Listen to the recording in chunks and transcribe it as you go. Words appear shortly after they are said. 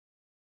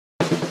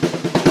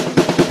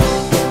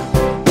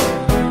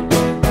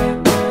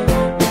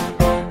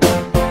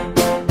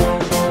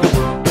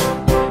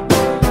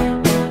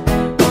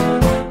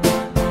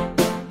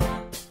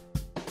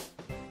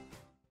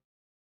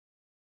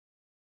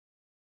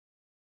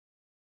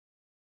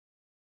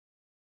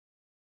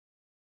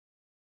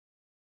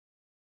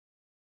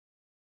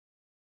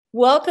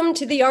Welcome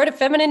to the Art of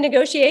Feminine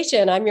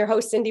Negotiation. I'm your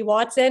host, Cindy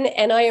Watson,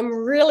 and I am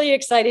really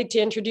excited to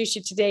introduce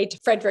you today to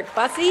Fredrick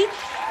Bussey.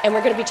 And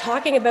we're going to be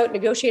talking about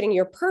negotiating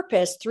your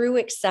purpose through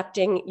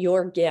accepting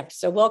your gift.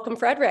 So welcome,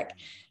 Fredrick.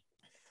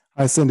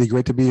 Hi, Cindy.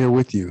 Great to be here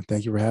with you.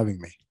 Thank you for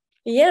having me.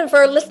 Yeah, for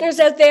our listeners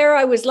out there,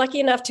 I was lucky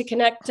enough to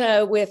connect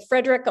with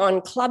Fredrick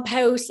on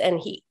Clubhouse, and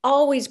he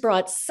always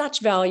brought such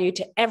value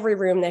to every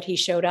room that he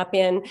showed up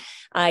in.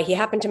 He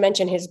happened to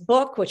mention his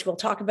book, which we'll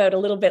talk about a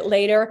little bit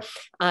later.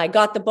 I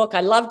got the book,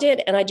 I loved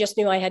it, and I just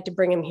knew I had to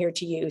bring him here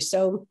to you.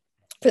 So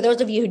for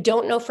those of you who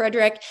don't know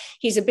Fredrick,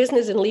 he's a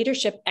business and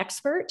leadership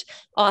expert,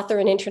 author,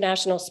 and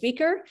international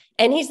speaker,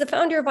 and he's the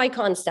founder of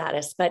Icon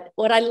Status. But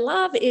what I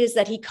love is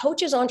that he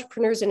coaches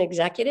entrepreneurs and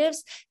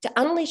executives to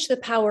unleash the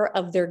power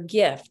of their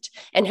gift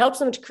and helps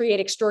them to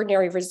create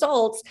extraordinary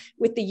results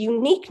with the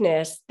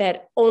uniqueness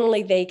that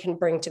only they can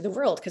bring to the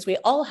world, because we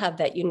all have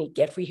that unique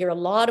gift. We hear a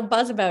lot of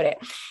buzz about it.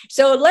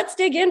 So let's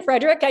dig in,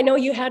 Fredrick. I know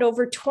you had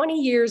over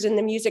 20 years in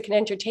the music and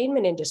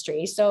entertainment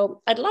industry,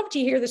 so I'd love to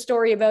hear the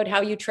story about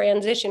how you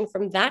transitioned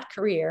from that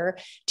career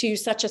to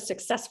such a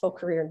successful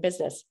career in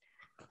business.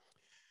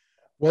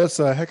 Well, it's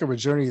a heck of a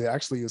journey that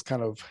actually is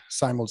kind of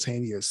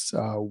simultaneous.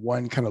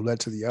 One kind of led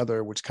to the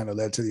other, which kind of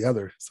led to the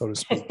other, so to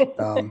speak.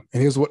 And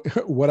here's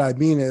what I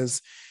mean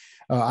is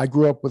I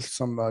grew up with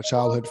some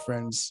childhood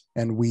friends,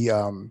 and we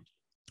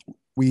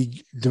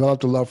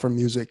developed a love for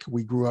music.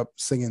 We grew up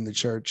singing in the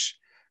church.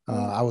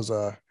 I was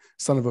a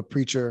son of a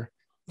preacher.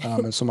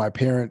 And so my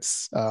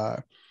parents,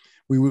 they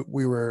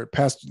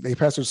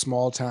pastored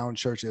small town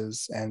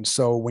churches. And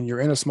so when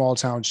you're in a small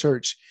town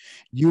church,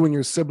 you and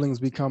your siblings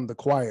become the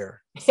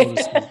choir, so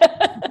to speak.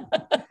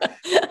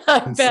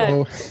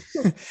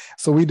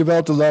 So we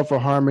developed a love for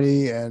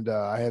harmony, and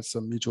I had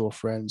some mutual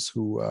friends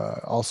who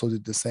also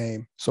did the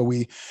same. So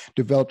we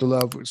developed a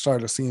love,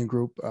 started a singing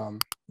group.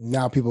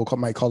 Now people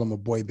might call them a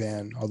boy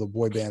band, although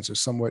boy bands are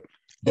somewhat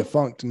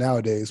defunct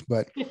nowadays.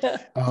 But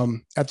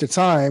at the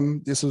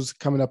time, this was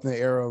coming up in the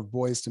era of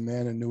Boys to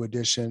Men and New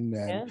Edition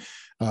and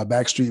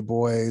Backstreet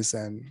Boys.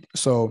 And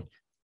so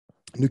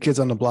New Kids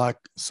on the Block.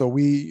 So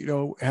we,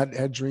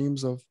 had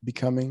dreams of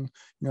becoming,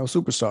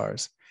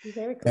 superstars.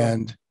 Very cool.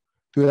 And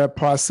through that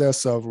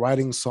process of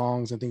writing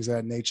songs and things of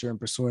that nature and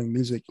pursuing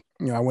music,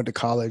 I went to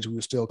college. We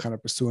were still kind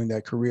of pursuing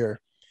that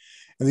career.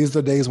 And these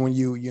are the days when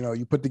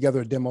you put together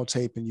a demo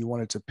tape and you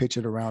wanted to pitch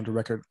it around to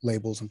record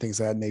labels and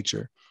things of that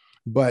nature.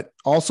 But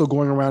also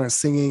going around and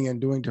singing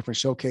and doing different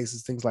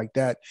showcases, things like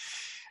that.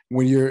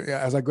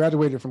 As I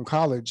graduated from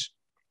college,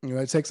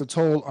 it takes a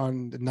toll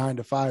on the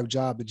 9-to-5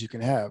 job that you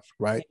can have,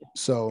 right?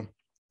 So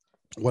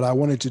what I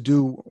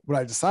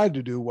decided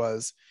to do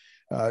was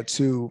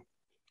to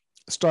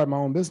start my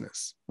own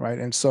business, right?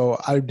 And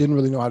so I didn't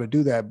really know how to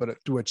do that,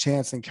 but through a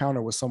chance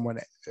encounter with someone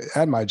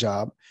at my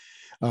job,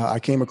 I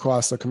came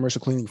across a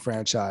commercial cleaning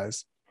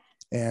franchise.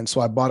 And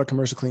so I bought a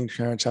commercial cleaning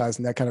franchise,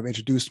 and that kind of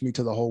introduced me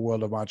to the whole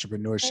world of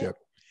entrepreneurship.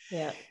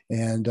 Yeah.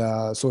 And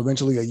so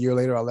eventually, a year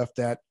later, I left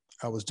that.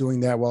 I was doing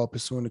that while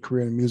pursuing a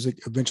career in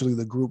music. Eventually,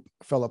 the group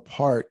fell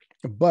apart.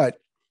 But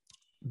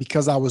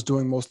because I was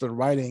doing most of the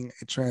writing,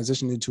 it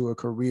transitioned into a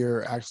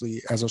career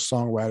actually as a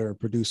songwriter and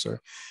producer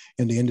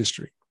in the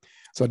industry.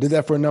 So I did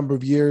that for a number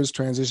of years,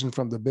 transitioned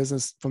from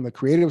the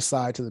creative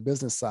side to the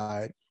business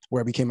side, where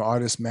I became an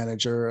artist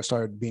manager. I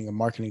started being a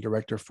marketing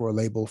director for a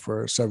label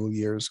for several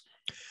years.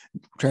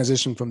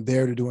 Transitioned from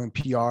there to doing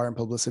PR and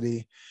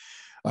publicity.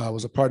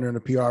 Was a partner in a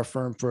PR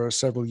firm for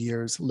several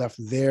years. Left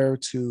there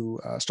to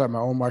start my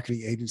own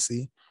marketing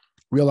agency.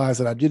 Realized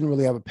that I didn't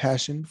really have a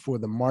passion for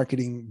the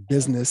marketing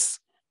business,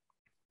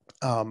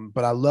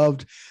 but I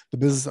loved the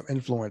business of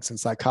influence and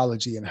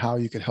psychology and how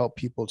you could help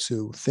people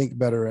to think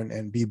better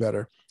and be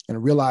better.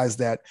 And realized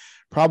that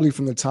probably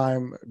from the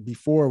time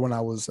before when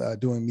I was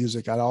doing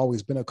music, I'd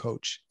always been a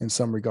coach in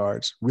some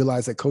regards.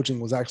 Realized that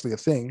coaching was actually a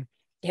thing.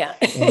 Yeah.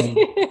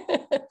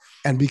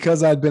 And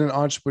because I'd been an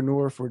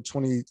entrepreneur for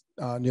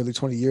nearly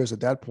 20 years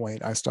at that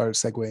point, I started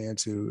segueing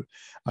into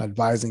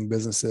advising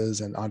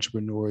businesses and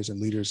entrepreneurs and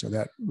leaders in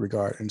that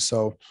regard. And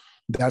so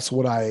that's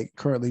what I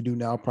currently do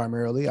now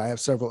primarily. I have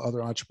several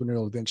other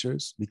entrepreneurial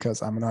ventures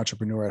because I'm an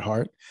entrepreneur at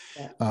heart.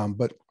 Yeah.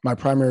 But my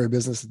primary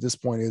business at this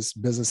point is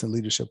business and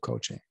leadership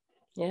coaching.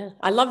 Yeah,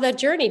 I love that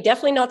journey.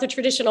 Definitely not the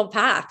traditional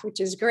path, which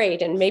is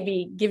great, and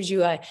maybe gives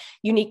you a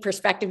unique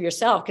perspective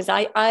yourself, because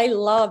I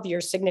love your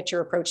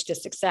signature approach to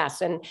success.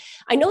 And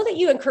I know that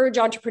you encourage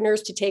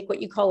entrepreneurs to take what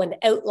you call an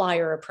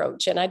outlier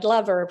approach, and I'd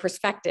love a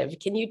perspective.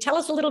 Can you tell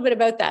us a little bit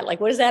about that?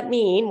 Like, what does that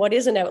mean? What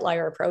is an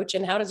outlier approach,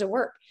 and how does it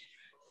work?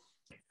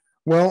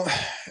 Well,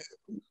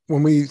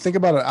 when we think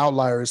about an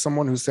outlier, it's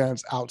someone who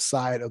stands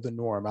outside of the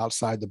norm,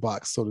 outside the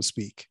box, so to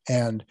speak.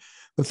 And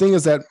the thing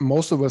is that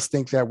most of us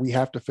think that we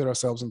have to fit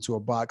ourselves into a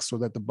box so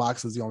that the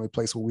box is the only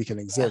place where we can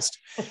exist.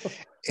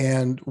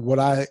 And what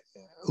I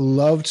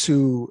love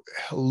to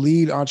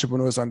lead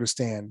entrepreneurs to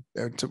understand,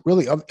 to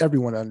really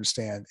everyone to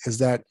understand, is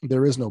that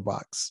there is no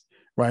box,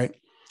 right?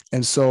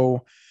 And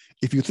so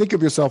if you think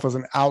of yourself as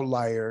an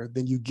outlier,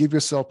 then you give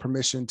yourself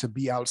permission to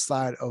be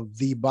outside of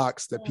the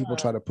box that people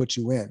try to put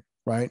you in.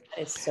 right?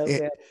 It's so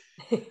It,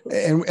 good.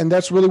 and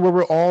that's really where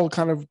we're all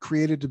kind of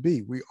created to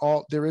be.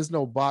 There is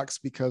no box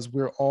because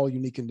we're all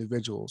unique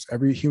individuals.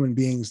 Every human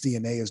being's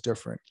DNA is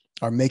different.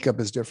 Our makeup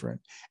is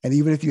different. And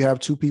even if you have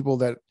two people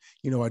that,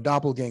 are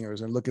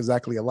doppelgangers and look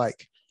exactly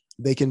alike,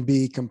 they can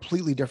be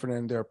completely different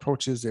in their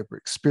approaches, their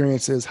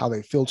experiences, how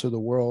they filter the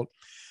world.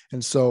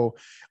 And so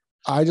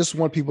I just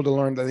want people to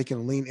learn that they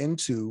can lean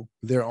into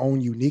their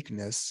own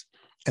uniqueness,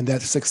 and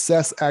that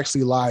success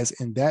actually lies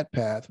in that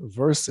path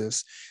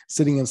versus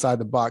sitting inside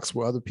the box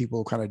where other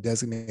people kind of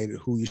designated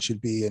who you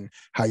should be and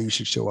how you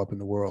should show up in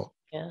the world.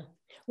 Yeah.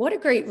 What a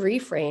great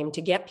reframe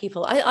to get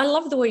people. I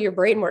love the way your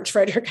brain works,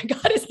 Fredrick. I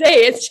got to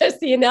say, it's just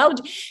the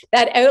analogy,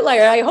 that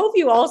outlier. I hope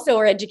you also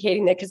are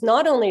educating that, because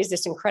not only is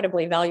this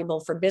incredibly valuable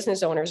for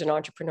business owners and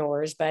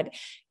entrepreneurs, but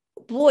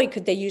boy,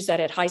 could they use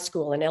that at high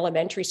school and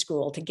elementary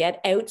school to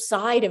get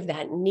outside of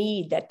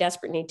that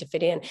desperate need to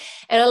fit in.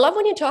 And I love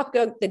when you talk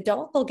about the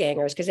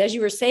doppelgangers, because as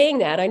you were saying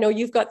that, I know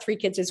you've got 3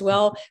 kids as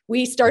well.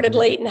 We started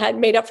late and had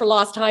made up for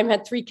lost time,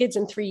 had 3 kids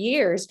in 3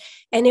 years.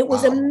 And it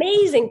was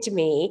amazing to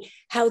me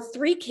how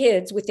 3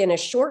 kids within a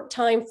short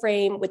time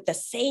frame with the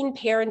same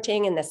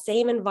parenting and the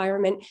same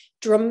environment,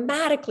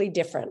 dramatically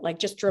different, like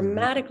just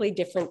dramatically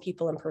different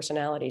people and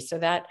personalities. So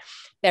that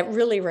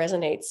really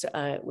resonates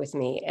with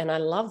me. And I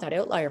love that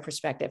outlier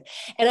perspective.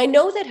 And I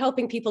know that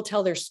helping people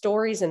tell their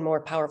stories in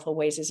more powerful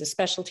ways is a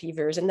specialty of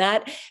yours. And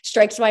that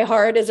strikes my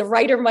heart as a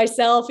writer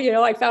myself.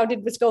 I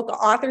founded Muskoka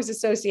Authors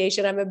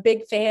Association. I'm a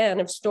big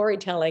fan of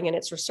storytelling and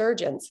its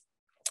resurgence.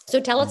 So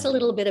tell us a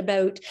little bit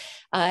about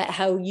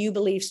how you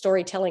believe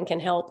storytelling can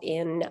help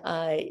in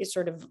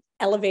sort of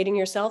elevating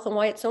yourself and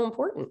why it's so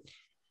important.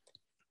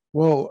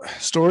 Well,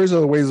 stories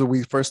are the ways that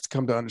we first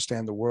come to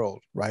understand the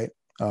world, right?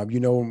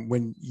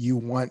 When you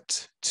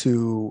want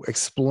to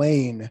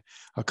explain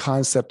a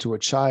concept to a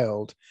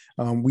child,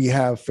 we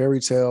have fairy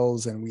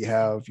tales and we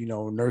have,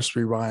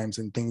 nursery rhymes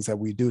and things that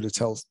we do to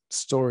tell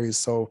stories.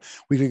 So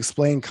we can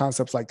explain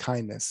concepts like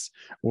kindness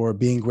or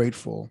being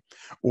grateful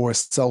or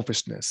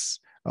selfishness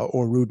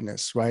or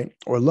rudeness, right?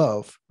 Or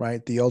love,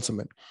 right? The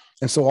ultimate.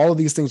 And so all of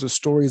these things are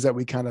stories that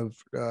we kind of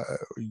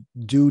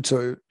do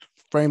to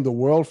frame the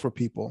world for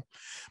people.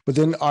 But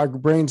then our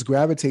brains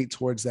gravitate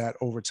towards that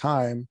over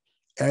time.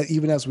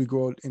 Even as we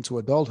grow into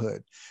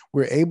adulthood,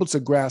 we're able to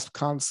grasp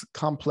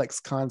complex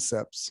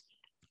concepts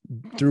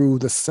through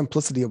the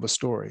simplicity of a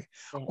story.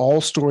 Yeah.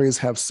 All stories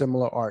have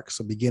similar arcs,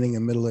 a beginning, a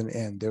middle, and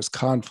end. There's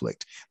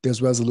conflict,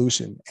 there's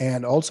resolution.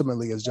 And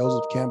ultimately, as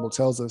Joseph Campbell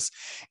tells us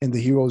in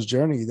The Hero's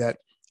Journey, that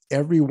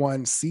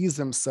everyone sees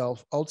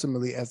themselves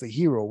ultimately as a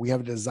hero. We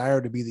have a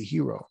desire to be the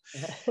hero.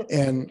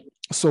 And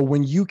so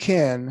when you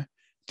can,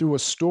 through a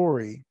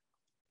story,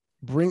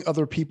 bring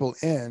other people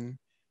in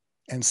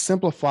and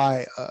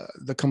simplify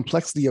the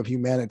complexity of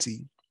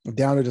humanity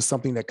down into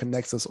something that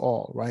connects us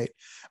all, right?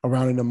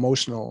 Around an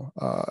emotional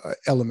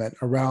element,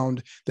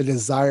 around the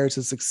desire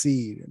to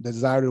succeed, the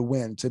desire to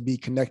win, to be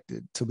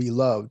connected, to be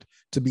loved,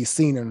 to be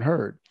seen and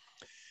heard,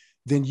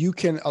 then you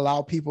can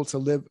allow people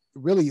to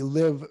really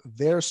live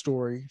their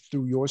story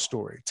through your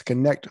story, to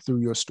connect through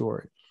your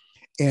story.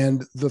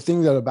 And the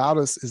thing that about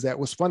us is that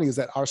what's funny is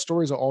that our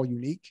stories are all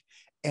unique,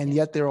 and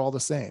yet they're all the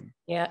same.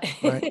 Yeah.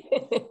 Right.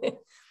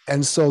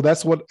 And so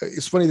that's what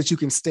it's funny that you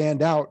can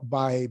stand out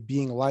by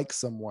being like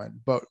someone,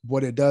 but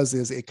what it does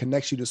is it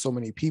connects you to so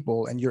many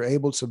people, and you're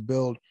able to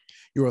build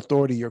your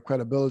authority, your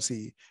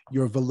credibility,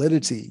 your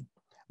validity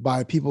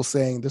by people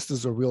saying this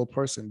is a real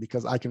person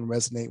because I can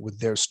resonate with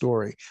their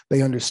story.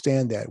 They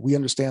understand that. We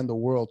understand the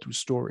world through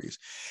stories.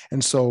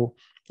 And so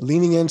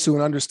leaning into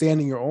and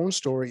understanding your own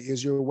story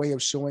is your way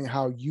of showing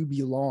how you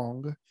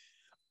belong,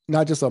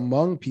 not just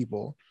among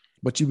people,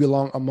 but you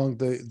belong among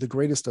the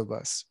greatest of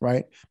us,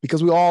 right?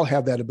 Because we all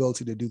have that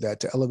ability to do that,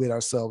 to elevate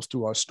ourselves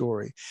through our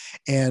story.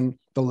 And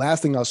the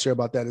last thing I'll share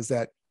about that is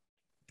that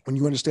when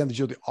you understand that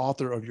you're the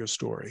author of your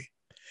story,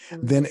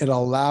 then it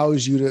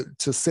allows you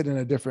to sit in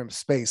a different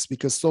space,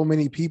 because so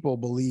many people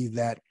believe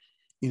that,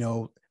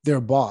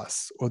 their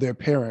boss or their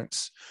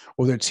parents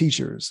or their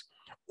teachers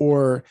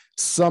or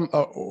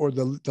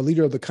the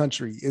leader of the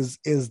country is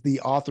the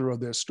author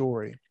of their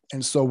story.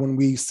 And so when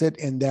we sit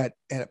in that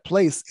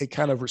place, it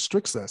kind of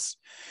restricts us,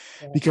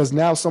 because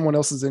now someone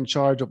else is in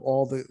charge of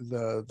all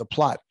the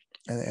plot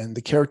and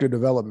the character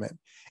development.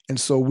 And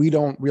so we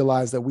don't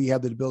realize that we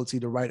have the ability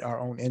to write our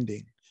own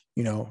ending,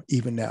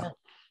 even now.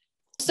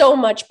 So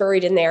much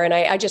buried in there. And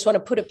I just want to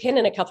put a pin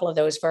in a couple of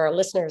those for our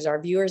listeners, our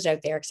viewers out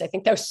there, because I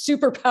think that was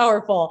super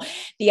powerful.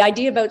 The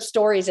idea about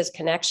stories is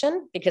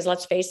connection, because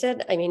let's face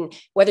it, I mean,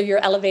 whether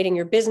you're elevating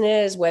your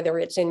business, whether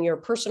it's in your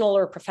personal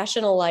or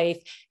professional life,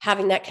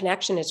 having that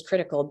connection is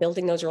critical,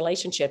 building those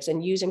relationships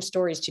and using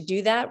stories to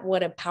do that.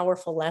 What a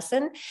powerful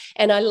lesson.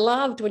 And I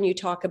loved when you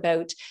talk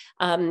about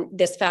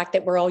this fact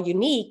that we're all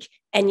unique,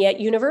 and yet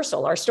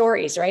universal. Our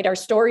stories, right? Our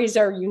stories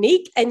are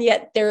unique, and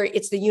yet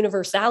it's the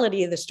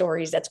universality of the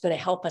stories that's going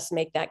to help us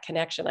make that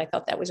connection. I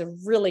thought that was a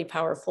really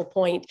powerful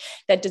point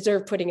that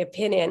deserved putting a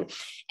pin in.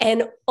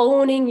 And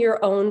owning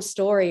your own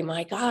story.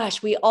 My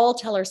gosh, we all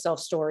tell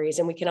ourselves stories,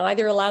 and we can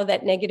either allow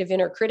that negative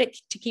inner critic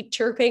to keep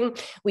chirping.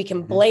 We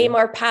can blame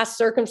our past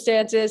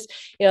circumstances.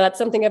 That's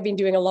something I've been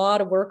doing a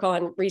lot of work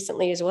on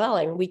recently as well.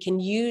 And we can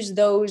use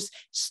those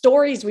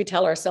stories we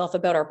tell ourselves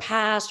about our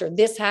past, or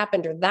this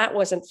happened, or that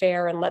wasn't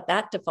fair, and let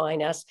that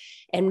define us.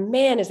 And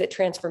man, is it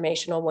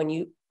transformational when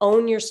you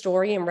own your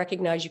story and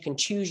recognize you can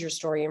choose your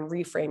story and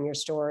reframe your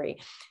story.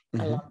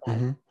 I love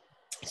that.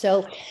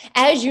 So,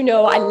 as you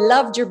know, I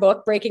loved your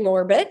book, Breaking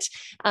Orbit,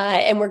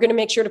 and we're going to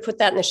make sure to put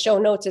that in the show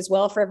notes as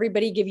well for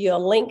everybody, give you a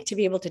link to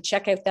be able to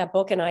check out that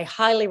book. And I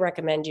highly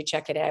recommend you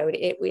check it out.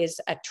 It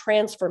was a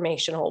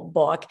transformational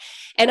book.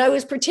 And I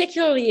was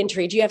particularly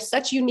intrigued. You have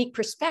such unique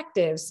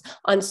perspectives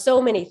on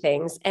so many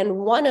things. And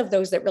one of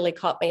those that really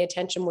caught my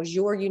attention was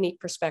your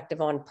unique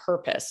perspective on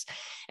purpose.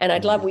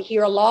 And we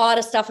hear a lot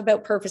of stuff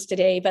about purpose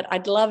today, but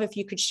I'd love if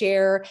you could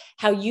share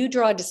how you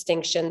draw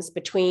distinctions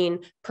between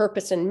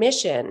purpose and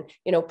mission,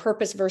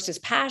 purpose versus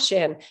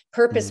passion,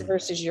 purpose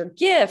versus your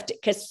gift,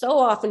 because so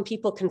often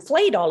people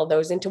conflate all of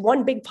those into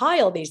one big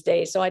pile these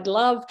days. So I'd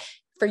love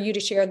for you to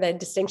share the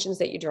distinctions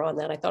that you draw on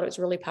that. I thought it was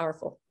really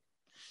powerful.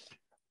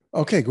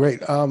 Okay, great.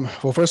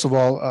 Well, first of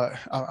all,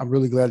 I'm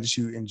really glad that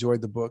you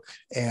enjoyed the book,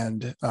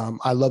 and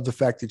I love the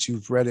fact that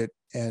you've read it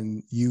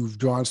and you've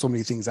drawn so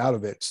many things out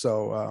of it.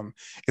 So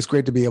it's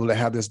great to be able to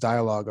have this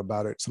dialogue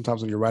about it.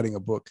 Sometimes when you're writing a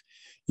book,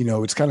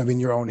 it's kind of in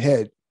your own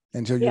head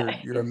until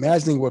you're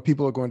imagining what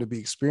people are going to be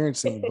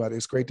experiencing, but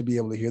it's great to be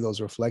able to hear those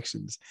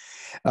reflections.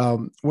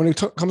 When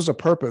it comes to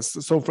purpose,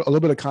 so for a little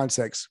bit of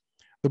context,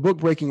 the book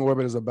Breaking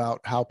Orbit is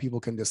about how people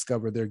can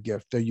discover their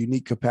gift, their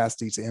unique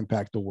capacity to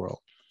impact the world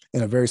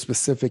in a very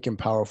specific and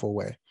powerful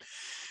way.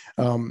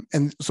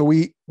 And so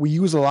we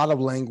use a lot of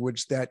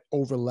language that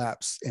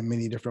overlaps in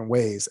many different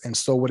ways. And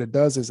so what it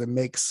does is it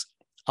makes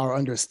our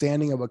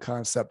understanding of a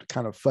concept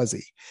kind of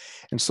fuzzy.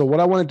 And so what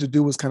I wanted to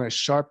do was kind of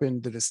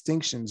sharpen the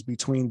distinctions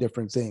between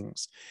different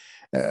things.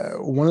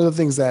 One of the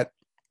things that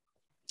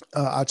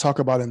I talk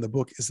about in the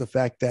book is the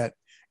fact that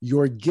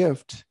your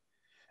gift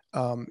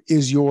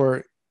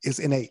is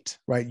innate,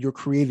 right? You're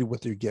created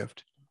with your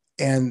gift.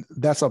 And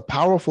that's a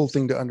powerful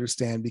thing to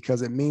understand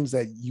because it means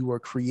that you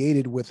are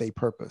created with a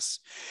purpose.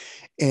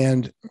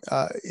 And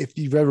if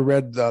you've ever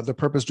read The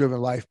Purpose-Driven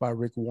Life by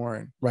Rick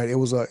Warren, right?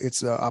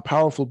 It's a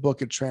powerful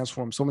book. It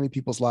transformed so many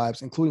people's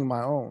lives, including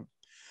my own.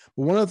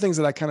 But one of the things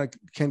that I kind of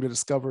came to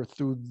discover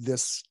through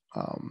this,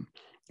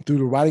 through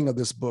the writing of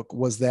this book,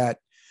 was that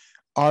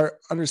our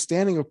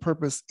understanding of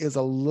purpose is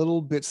a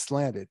little bit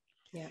slanted.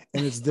 Yeah.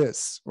 And it's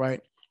this,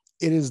 right?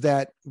 It is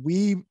that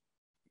we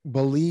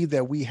believe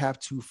that we have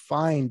to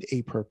find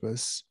a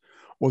purpose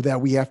or that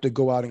we have to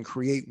go out and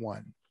create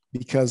one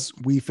because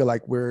we feel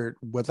like we're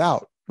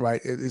without, right?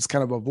 It's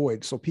kind of a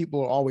void. So people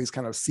are always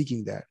kind of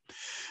seeking that.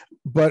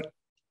 But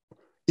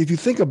if you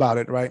think about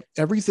it, right,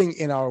 everything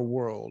in our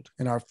world,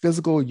 in our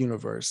physical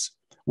universe,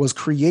 was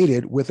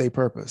created with a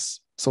purpose.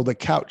 So the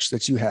couch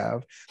that you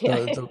have,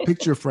 the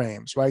picture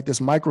frames, right,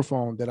 this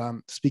microphone that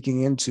I'm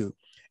speaking into,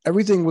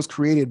 everything was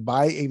created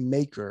by a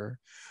maker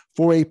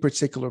for a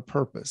particular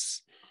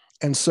purpose.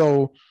 And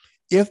so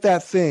if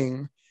that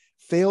thing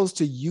fails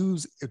to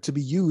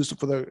be used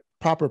for the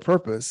proper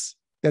purpose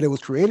that it was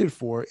created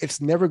for,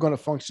 it's never going to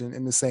function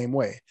in the same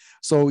way.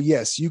 So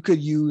yes, you could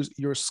use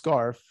your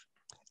scarf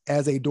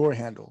as a door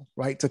handle,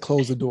 right, to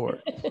close the door.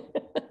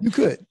 You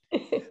could,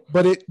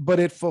 but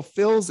it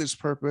fulfills its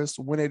purpose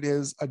when it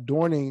is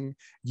adorning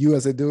you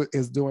as it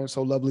is doing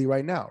so lovely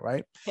right now,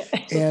 right?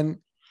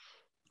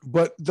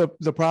 But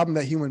the problem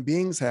that human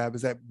beings have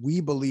is that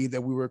we believe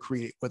that we were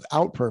created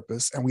without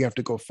purpose and we have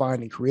to go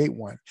find and create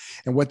one.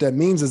 And what that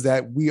means is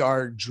that we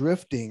are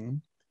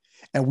drifting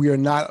and we are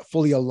not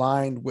fully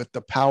aligned with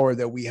the power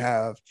that we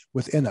have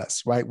within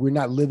us, right? We're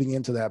not living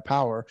into that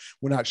power.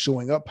 We're not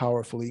showing up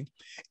powerfully.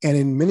 And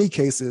in many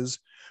cases,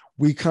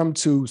 we come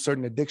to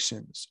certain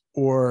addictions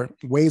or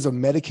ways of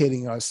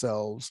medicating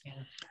ourselves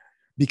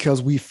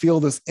because we feel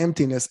this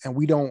emptiness and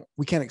we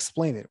can't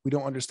explain it. We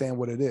don't understand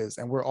what it is.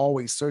 And we're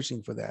always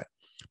searching for that.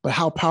 But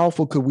how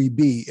powerful could we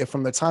be if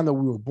from the time that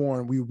we were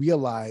born, we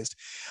realized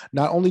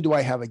not only do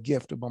I have a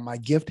gift, but my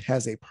gift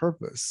has a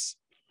purpose.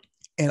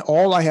 And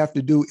all I have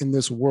to do in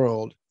this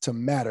world to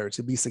matter,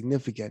 to be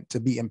significant, to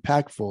be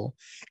impactful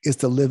is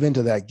to live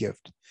into that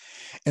gift.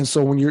 And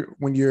so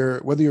whether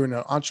you're an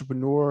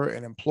entrepreneur,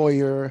 an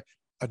employer,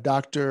 a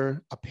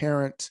doctor, a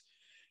parent,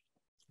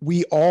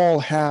 we all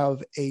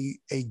have a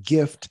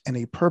gift and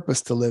a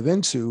purpose to live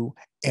into.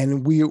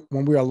 And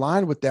when we're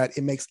aligned with that,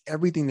 it makes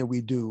everything that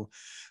we do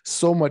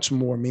so much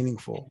more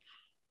meaningful.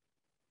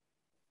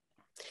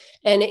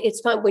 And it's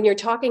fun when you're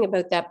talking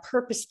about that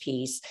purpose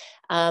piece.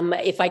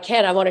 If I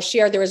can, I want to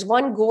share, there was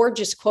one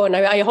gorgeous quote, and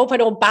I hope I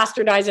don't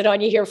bastardize it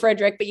on you here,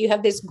 Fredrick, but you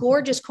have this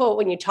gorgeous quote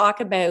when you talk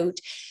about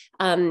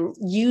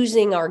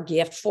using our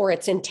gift for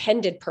its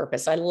intended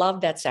purpose. I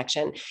love that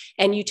section.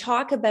 And you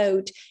talk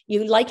about,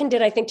 you likened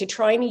it, I think, to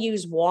trying to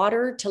use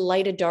water to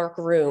light a dark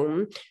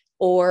room,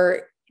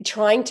 or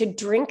trying to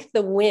drink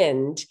the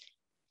wind,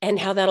 and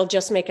how that'll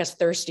just make us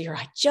thirstier.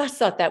 I just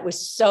thought that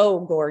was so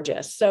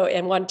gorgeous. So,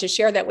 and wanted to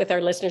share that with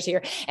our listeners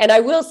here. And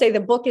I will say the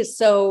book is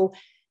so,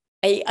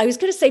 I was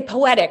going to say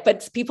poetic,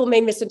 but people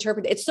may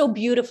misinterpret it. It's so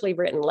beautifully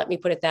written. Let me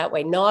put it that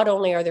way. Not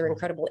only are there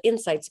incredible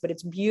insights, but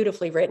it's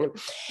beautifully written.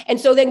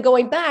 And so then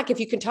going back, if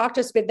you can talk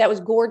to us a bit, that was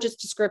gorgeous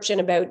description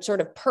about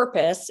sort of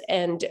purpose.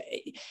 And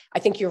I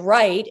think you're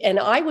right. And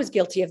I was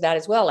guilty of that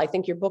as well. I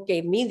think your book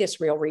gave me this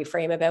real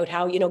reframe about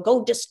how,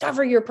 go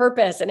discover your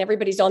purpose, and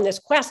everybody's on this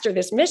quest or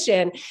this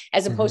mission,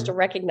 as opposed to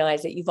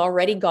recognize that you've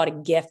already got a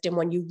gift. And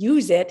when you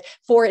use it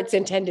for its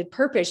intended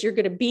purpose, you're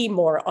going to be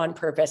more on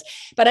purpose.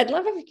 But I'd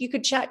love if you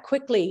could chat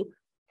quickly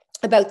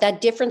about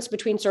that difference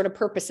between sort of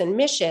purpose and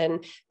mission,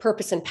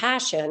 purpose and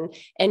passion.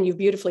 And you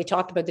beautifully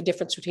talked about the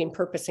difference between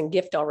purpose and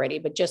gift already,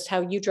 but just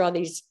how you draw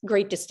these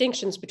great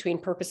distinctions between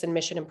purpose and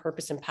mission and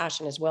purpose and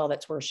passion as well.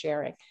 That's worth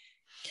sharing.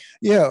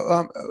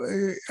 Yeah,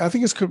 I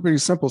think it's pretty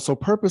simple. So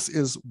purpose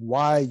is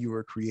why you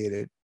were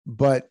created,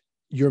 but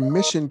your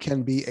mission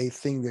can be a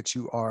thing that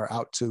you are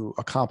out to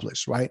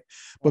accomplish, right?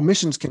 But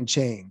missions can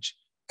change.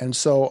 And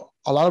so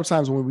a lot of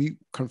times when we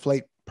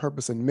conflate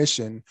purpose and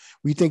mission,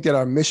 we think that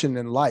our mission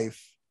in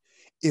life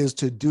is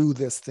to do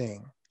this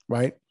thing,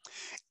 right?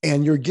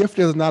 And your gift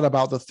is not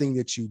about the thing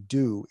that you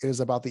do, it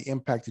is about the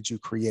impact that you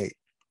create.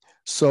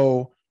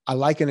 So I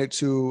liken it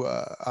to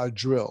a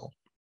drill,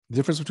 the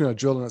difference between a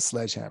drill and a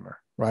sledgehammer,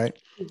 right?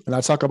 And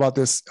I talk about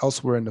this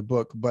elsewhere in the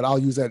book, but I'll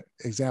use that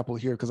example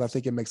here because I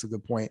think it makes a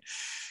good point.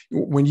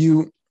 When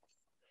you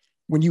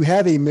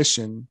have a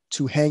mission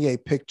to hang a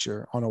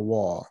picture on a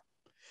wall,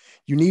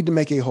 you need to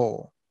make a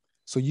hole.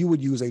 So you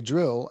would use a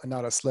drill and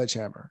not a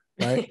sledgehammer,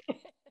 right?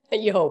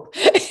 You hope.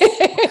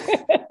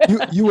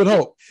 you would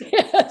hope.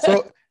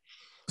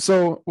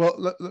 So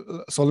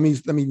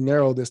let me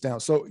narrow this down.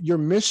 So your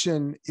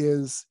mission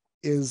is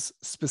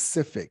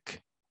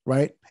specific,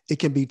 right? It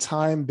can be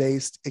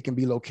time-based, it can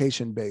be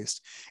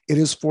location-based. It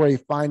is for a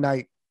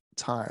finite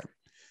time.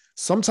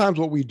 Sometimes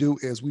what we do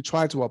is we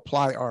try to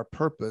apply our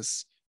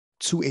purpose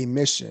to a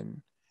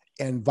mission,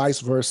 and vice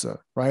versa,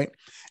 right?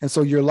 And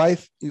so your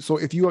life, so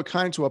if you are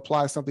trying to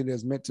apply something that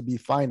is meant to be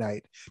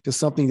finite to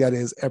something that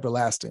is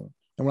everlasting,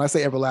 and when I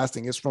say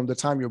everlasting, it's from the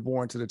time you're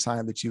born to the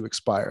time that you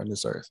expire on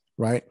this earth,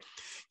 right?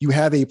 You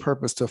have a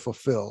purpose to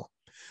fulfill.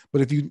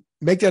 But if you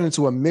make that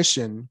into a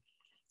mission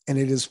and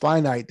it is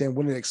finite, then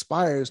when it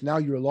expires, now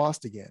you're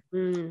lost again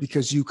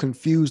because you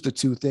confuse the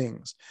two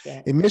things.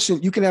 Yeah. A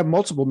mission, you can have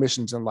multiple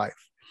missions in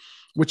life.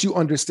 What you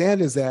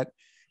understand is that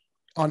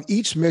on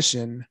each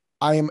mission,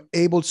 I am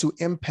able to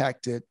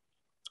impact it.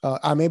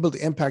 I'm able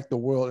to impact the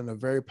world in a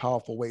very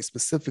powerful way,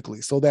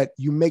 specifically, so that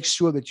you make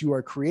sure that you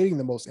are creating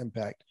the most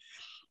impact.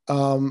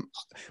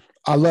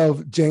 I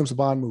love James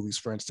Bond movies,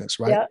 for instance,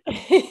 right?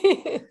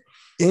 Yeah.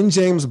 In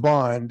James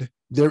Bond,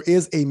 there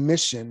is a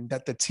mission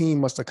that the team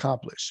must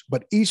accomplish,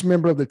 but each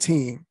member of the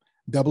team,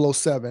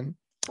 007,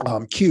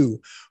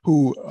 Q,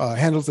 who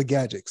handles the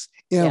gadgets,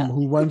 M,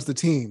 who runs the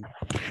team,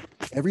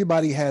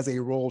 everybody has a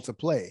role to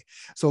play.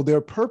 So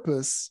their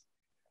purpose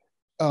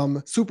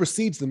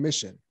supersedes the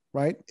mission,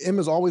 right? M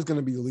is always going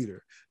to be the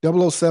leader.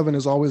 007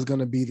 is always going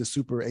to be the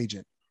super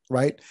agent,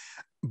 right?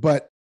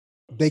 But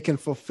they can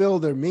fulfill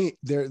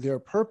their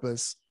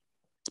purpose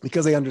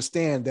because they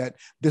understand that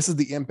this is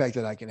the impact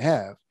that I can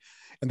have.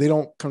 And they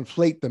don't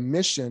conflate the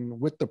mission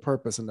with the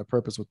purpose and the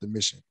purpose with the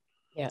mission.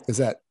 Yeah.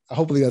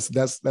 Hopefully that's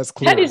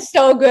clear. That is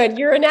so good.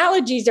 Your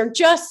analogies are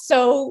just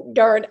so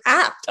darn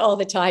apt all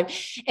the time.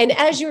 And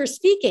as you were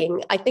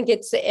speaking, I think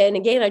and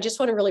again, I just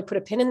want to really put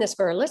a pin in this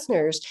for our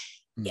listeners.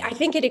 I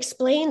think it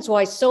explains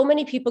why so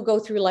many people go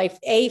through life,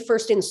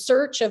 first in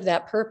search of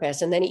that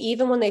purpose. And then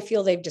even when they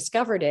feel they've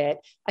discovered it,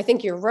 I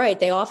think you're right.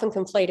 They often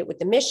conflate it with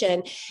the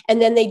mission,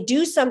 and then they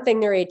do something,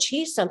 they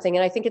achieve something.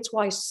 And I think it's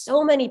why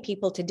so many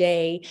people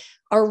today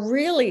are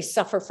really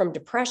suffer from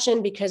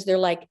depression, because they're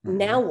like,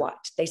 now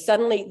what?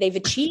 They've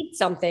achieved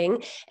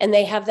something and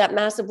they have that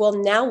massive,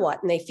 well, now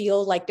what? And they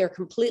feel like they're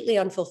completely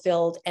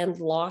unfulfilled and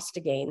lost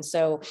again.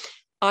 So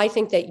I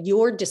think that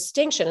your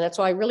distinction, and that's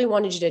why I really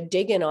wanted you to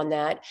dig in on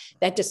that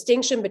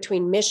distinction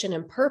between mission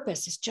and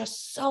purpose is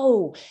just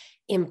so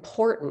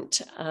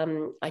important.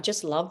 I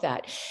just love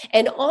that.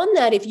 And on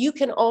that, if you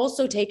can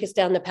also take us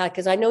down the path,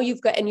 because I know you've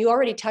got, and you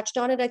already touched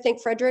on it, I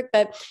think, Fredrick,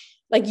 but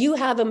like you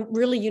have a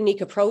really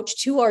unique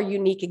approach to our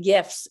unique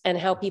gifts and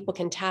how people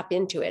can tap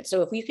into it.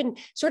 So if you can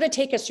sort of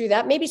take us through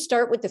that, maybe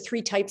start with the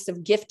 3 types of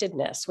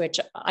giftedness, which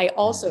I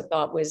also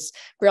thought was,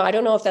 I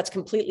don't know if that's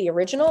completely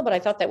original, but I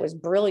thought that was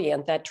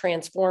brilliant, that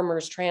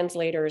transformers,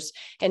 translators,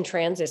 and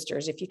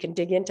transistors. If you can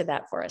dig into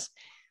that for us.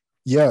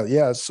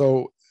 Yeah.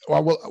 So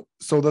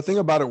the thing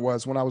about it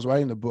was, when I was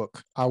writing the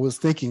book, I was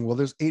thinking, well,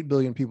 there's 8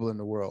 billion people in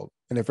the world.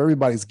 And if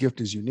everybody's gift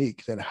is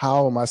unique, then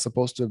how am I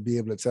supposed to be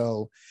able to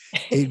tell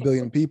 8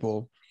 billion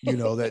people,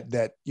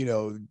 that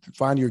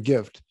find your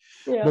gift?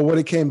 Yeah. But what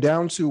it came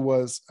down to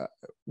was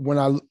when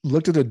I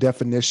looked at the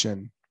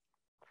definition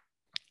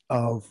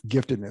of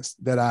giftedness,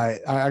 that I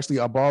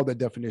borrowed that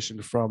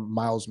definition from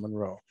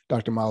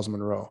Dr. Miles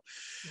Monroe.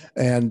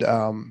 And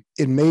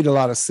it made a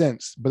lot of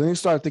sense. But then you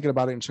start thinking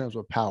about it in terms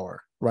of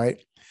power, right?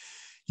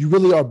 You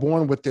really are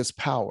born with this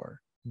power,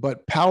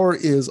 but power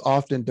is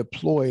often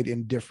deployed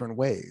in different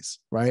ways,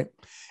 right?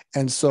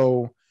 And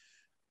so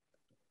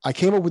I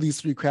came up with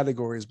these three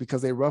categories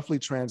because they roughly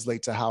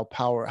translate to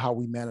how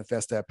we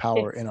manifest that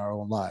power in our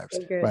own lives,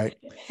 right?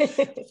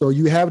 So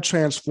you have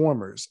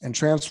transformers, and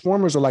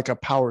transformers are like a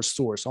power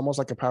source, almost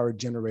like a power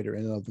generator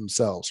in and of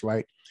themselves,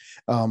 right?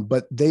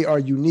 But they are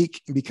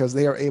unique because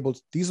they are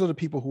these are the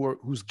people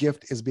whose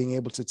gift is being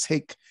able to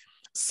take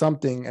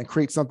something and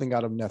create something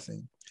out of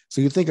nothing.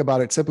 So you think about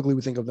it, typically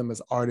we think of them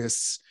as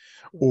artists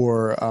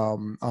or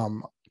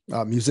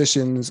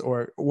musicians,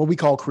 or what we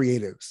call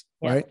creatives,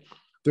 right?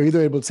 They're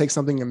either able to take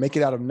something and make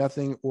it out of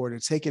nothing, or to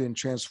take it and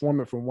transform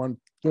it from one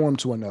form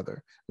to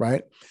another,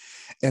 right?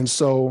 And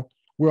so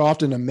we're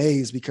often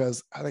amazed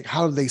because, like,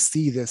 how do they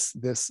see this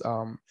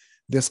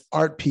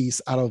art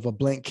piece out of a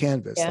blank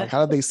canvas? Like,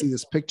 how do they see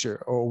this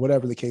picture, or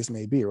whatever the case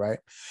may be, right?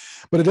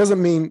 But it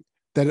doesn't mean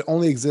that it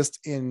only exists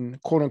in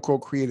quote unquote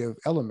creative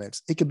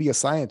elements. It could be a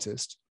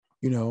scientist,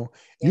 you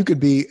could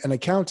be an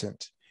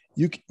accountant,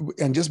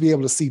 and just be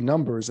able to see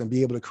numbers and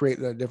be able to create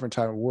a different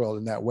type of world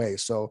in that way.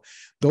 So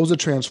those are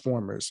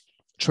transformers.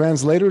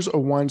 Translators are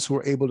ones who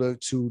are able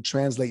to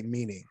translate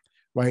meaning,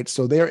 right?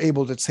 So they're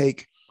able to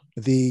take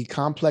the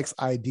complex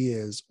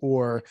ideas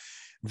or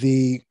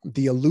the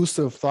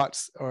elusive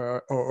thoughts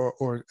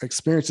or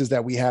experiences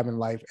that we have in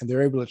life, and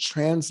they're able to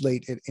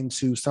translate it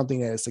into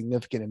something that is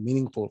significant and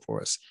meaningful for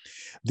us.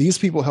 These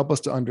people help us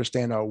to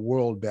understand our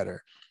world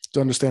better, to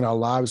understand our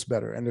lives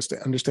better, and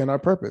understand our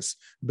purpose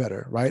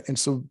better, right? And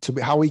so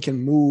how we can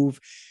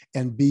move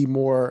and be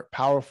more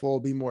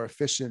powerful, be more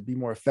efficient, be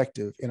more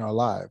effective in our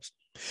lives.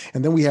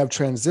 And then we have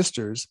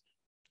transistors.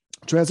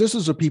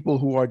 Transistors are people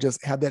who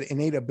have that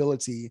innate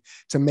ability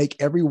to make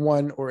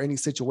everyone or any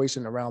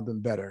situation around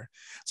them better.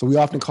 So we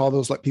often call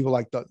those like people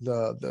like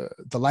the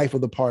life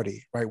of the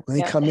party, right? When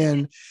they come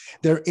in,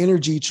 their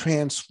energy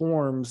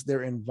transforms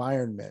their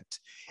environment.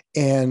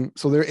 And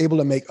so they're able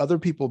to make other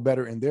people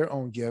better in their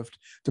own gift,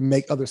 to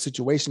make other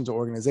situations or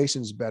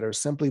organizations better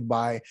simply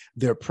by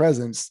their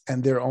presence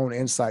and their own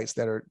insights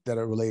that are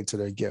related to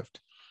their gift.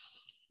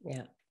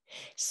 Yeah.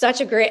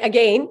 Such a great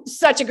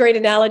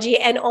analogy,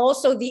 and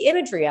also the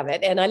imagery of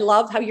it. And I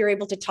love how you're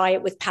able to tie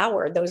it with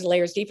power, those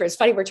layers deeper. It's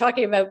funny, we're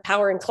talking about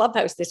power in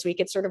Clubhouse this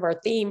week. It's sort of our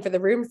theme for the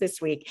rooms this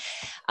week.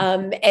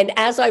 And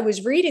as I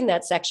was reading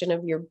that section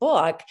of your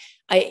book,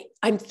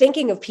 I'm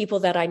thinking of people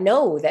that I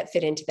know that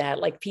fit into that,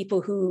 like people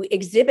who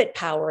exhibit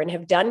power and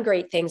have done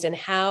great things, and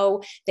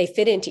how they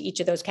fit into each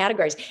of those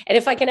categories. And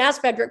if I can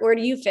ask, Fredrick, where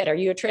do you fit? Are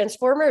you a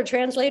transformer, a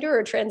translator, or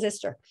a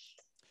transistor?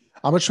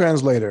 I'm a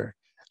translator.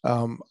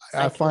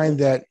 I find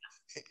that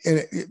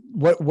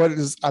what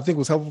is, I think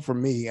was helpful for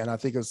me, and I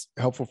think is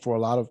helpful for a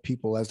lot of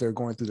people as they're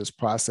going through this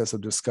process of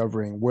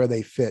discovering where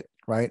they fit,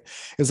 right?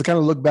 Is to kind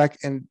of look back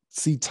and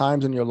see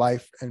times in your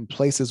life and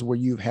places where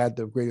you've had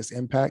the greatest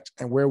impact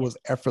and where it was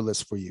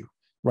effortless for you,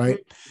 right?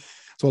 Mm-hmm.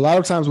 So a lot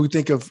of times we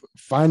think of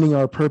finding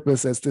our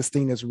purpose as this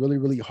thing that's really,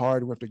 really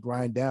hard, we have to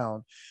grind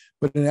down.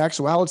 But in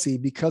actuality,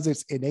 because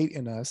it's innate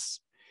in us,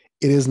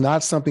 it is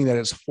not something that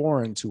is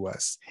foreign to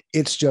us.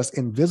 It's just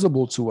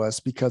invisible to us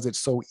because it's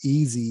so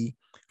easy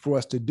for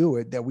us to do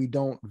it that we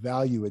don't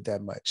value it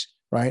that much,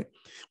 right?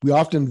 We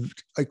often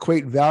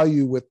equate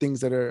value with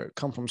things that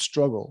come from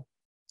struggle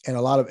and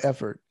a lot of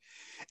effort.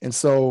 And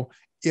so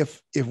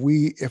if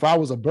I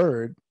was a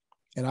bird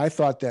and I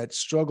thought that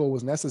struggle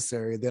was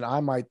necessary, then I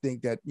might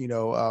think that,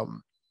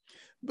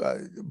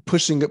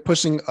 pushing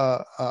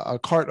a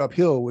cart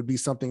uphill would be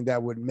something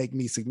that would make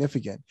me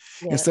significant,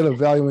 instead of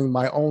valuing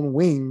my own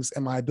wings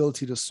and my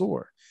ability to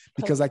soar,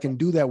 because I can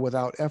do that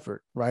without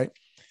effort, right?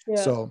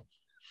 So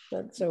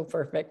that's so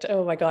perfect.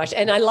 Oh my gosh.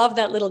 And I love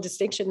that little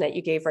distinction that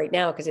you gave right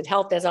now, because it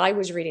helped as I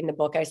was reading the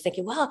book. I was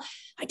thinking, well,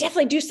 I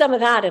definitely do some of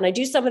that, and I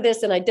do some of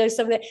this, and I do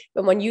some of that.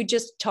 But when you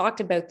just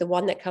talked about the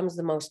one that comes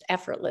the most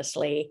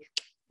effortlessly,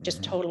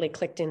 just totally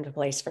clicked into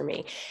place for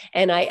me.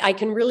 And I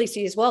can really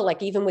see as well,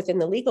 like even within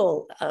the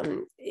legal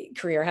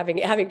career,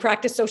 having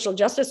practiced social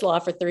justice law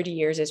for 30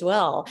 years as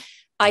well,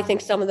 I think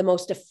some of the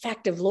most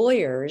effective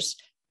lawyers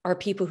are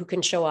people who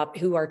can show up,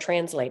 who are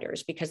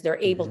translators, because they're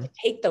able to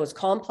take those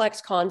complex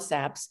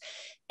concepts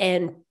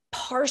and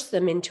parse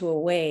them into a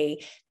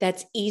way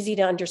that's easy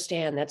to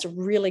understand, that's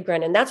really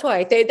grand. And that's why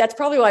I think that's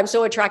probably why I'm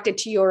so attracted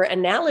to your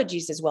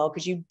analogies as well,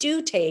 because you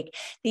do take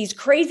these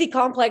crazy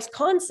complex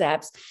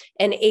concepts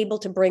and able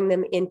to bring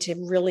them into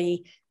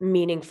really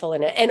meaningful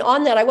in it. And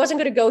on that, I wasn't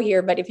going to go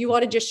here, but if you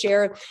want to just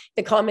share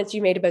the comments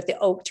you made about the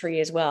oak tree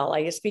as well.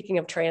 Speaking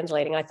of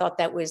translating, I thought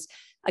that was,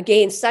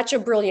 again, such a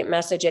brilliant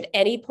message at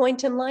any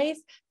point in life,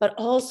 but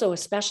also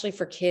especially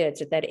for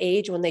kids at that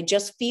age when they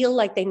just feel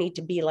like they need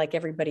to be like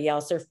everybody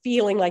else. They're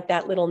feeling like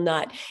that little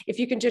nut. If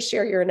you can just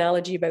share your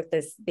analogy about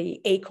the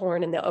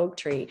acorn and the oak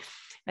tree,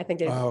 I think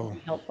it's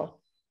helpful.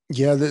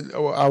 Yeah,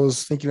 I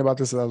was thinking about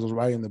this as I was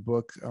writing the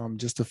book.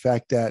 Just the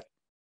fact that,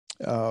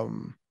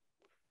 and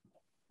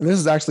this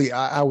is actually,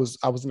 I was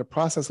in the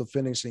process of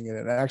finishing it,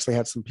 and I actually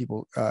had some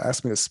people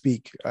ask me to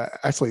speak,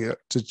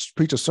 to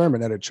preach a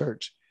sermon at a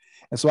church,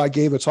 and so I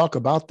gave a talk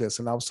about this,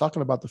 and I was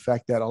talking about the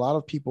fact that a lot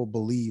of people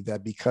believe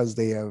that because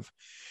they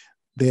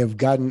have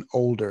gotten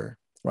older,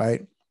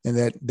 right, and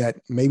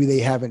that maybe they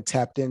haven't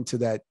tapped into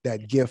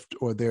that gift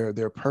or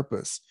their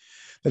purpose,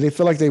 that they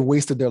feel like they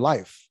wasted their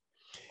life,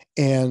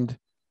 and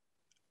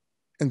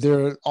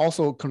there are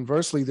also,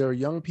 conversely, there are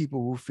young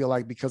people who feel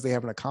like because they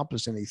haven't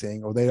accomplished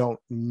anything or they don't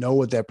know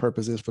what that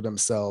purpose is for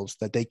themselves,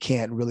 that they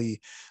can't really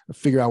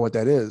figure out what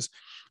that is.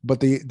 But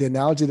the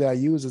analogy that I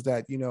use is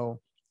that,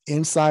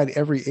 inside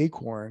every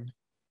acorn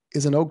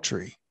is an oak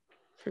tree.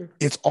 Hmm.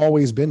 It's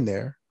always been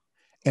there.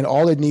 And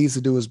all it needs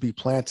to do is be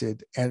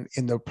planted and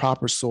in the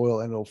proper soil,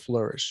 and it'll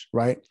flourish,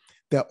 right?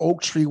 That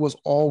oak tree was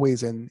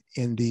always in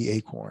the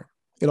acorn.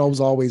 It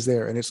was always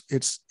there, and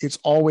it's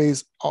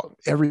always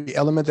every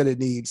element that it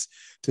needs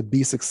to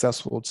be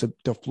successful,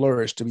 to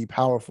flourish, to be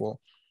powerful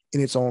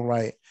in its own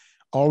right,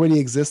 already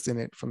exists in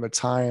it from the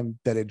time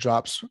that it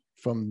drops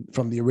from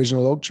the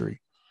original oak tree.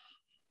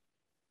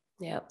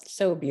 Yeah,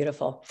 so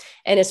beautiful.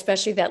 And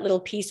especially that little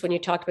piece when you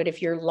talked about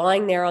if you're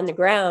lying there on the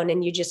ground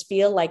and you just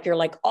feel like you're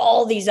like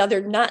all these other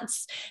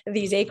nuts,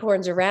 these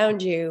acorns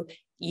around you,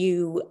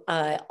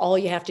 all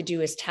you have to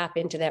do is tap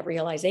into that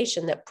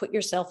realization that put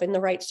yourself in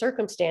the right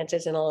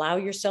circumstances and allow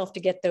yourself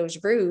to get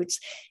those roots,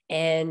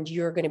 and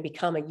you're going to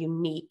become a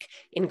unique,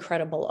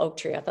 incredible oak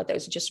tree. I thought that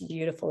was just a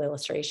beautiful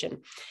illustration.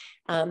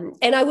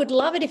 And I would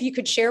love it if you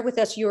could share with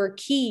us your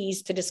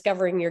keys to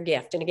discovering your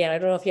gift. And again, I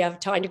don't know if you have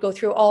time to go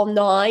through all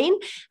 9,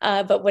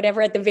 but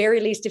whatever, at the very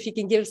least, if you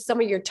can give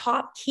some of your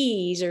top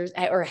keys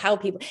or how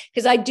people,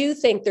 because I do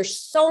think there's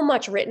so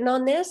much written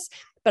on this,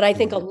 but I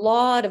think a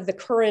lot of the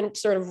current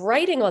sort of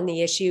writing on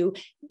the issue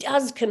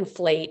does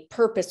conflate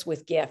purpose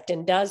with gift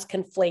and does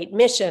conflate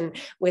mission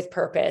with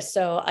purpose.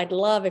 So I'd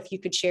love if you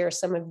could share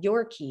some of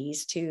your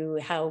keys to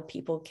how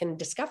people can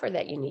discover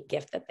that unique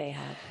gift that they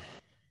have.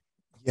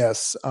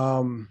 Yes.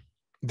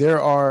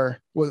 There are,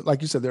 well,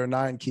 like you said, there are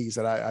 9 keys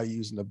that I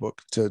use in the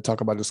book to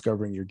talk about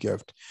discovering your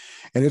gift.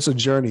 And it's a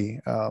journey.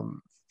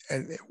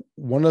 And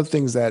one of the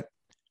things that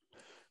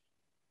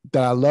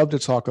I love to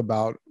talk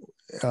about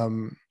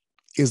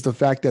is the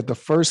fact that the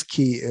first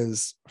key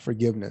is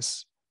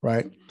forgiveness,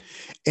 right?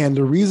 And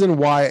the reason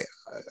why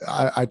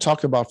I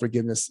talk about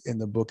forgiveness in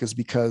the book is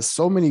because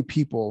so many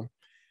people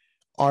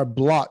are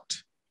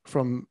blocked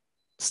from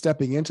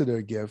stepping into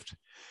their gift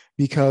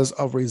because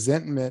of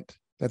resentment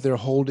that they're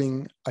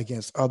holding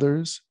against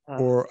others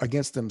or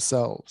against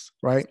themselves,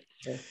 right?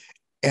 Sure.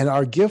 And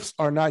our gifts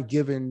are not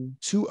given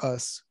to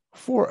us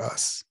for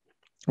us,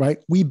 right?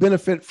 We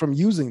benefit from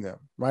using them,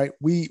 right?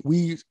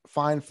 We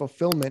find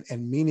fulfillment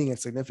and meaning and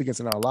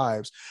significance in our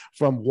lives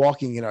from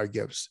walking in our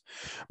gifts,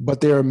 but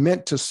they are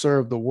meant to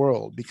serve the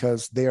world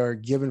because they are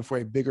given for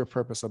a bigger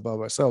purpose above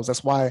ourselves.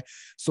 That's why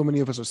so many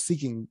of us are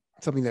seeking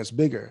something that's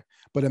bigger.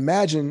 But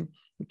imagine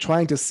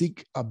trying to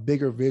seek a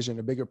bigger vision,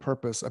 a bigger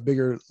purpose, a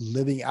bigger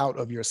living out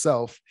of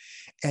yourself,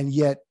 and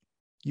yet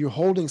you're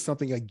holding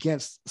something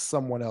against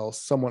someone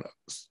else,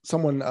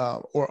 someone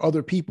or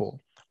other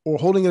people, or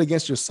holding it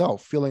against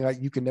yourself, feeling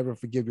like you can never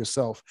forgive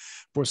yourself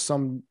for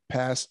some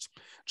past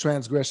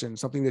transgression,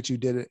 something that you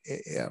did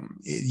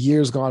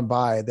years gone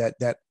by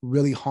that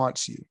really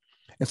haunts you.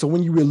 And so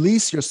when you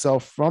release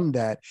yourself from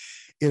that,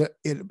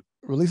 it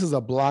releases a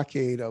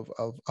blockade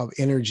of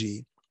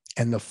energy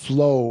and the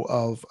flow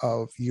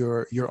of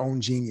your own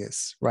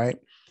genius, right?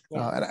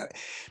 Yeah. And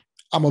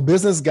I'm a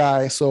business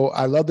guy, so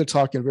I love to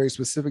talk in very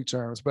specific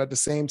terms, but at the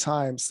same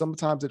time,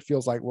 sometimes it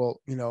feels like, well,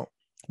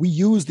 we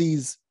use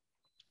these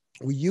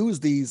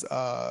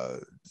I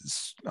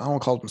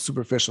don't call them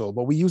superficial,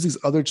 but we use these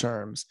other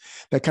terms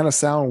that kind of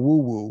sound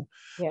woo-woo,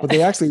 but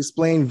they actually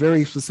explain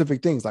very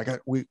specific things. Like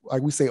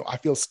we say, I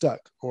feel stuck,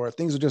 or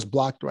things are just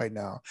blocked right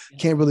now.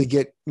 Can't really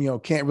get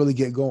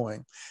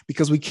going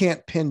because we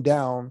can't pin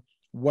down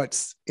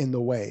what's in the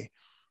way.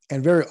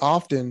 And very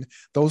often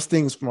those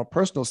things from a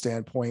personal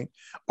standpoint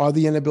are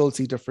the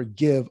inability to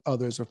forgive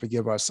others or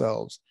forgive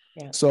ourselves.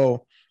 Yeah.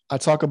 So I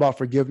talk about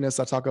forgiveness.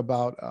 I talk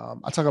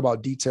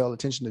about detail,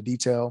 attention to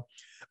detail.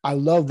 I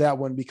love that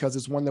one because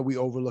it's one that we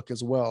overlook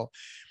as well.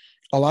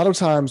 A lot of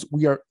times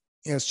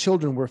as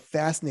children, we're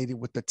fascinated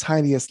with the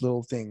tiniest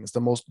little things,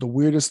 the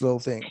weirdest little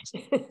things.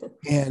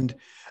 And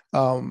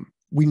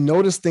we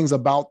notice things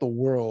about the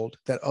world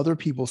that other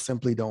people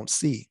simply don't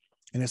see.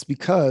 And it's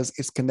because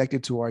it's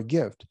connected to our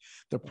gift.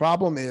 The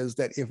problem is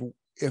that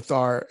if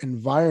our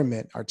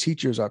environment, our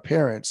teachers, our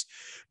parents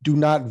do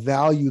not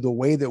value the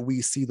way that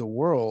we see the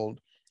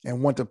world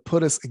and want to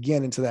put us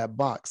again into that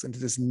box, into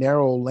this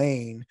narrow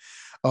lane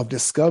of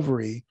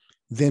discovery,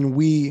 then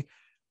we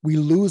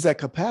lose that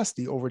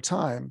capacity over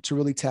time to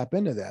really tap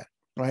into that,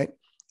 right?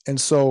 And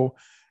so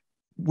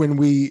when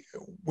we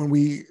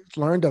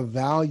learn to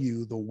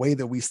value the way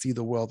that we see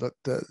the world,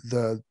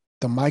 the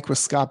the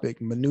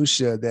microscopic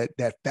minutia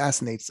that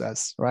fascinates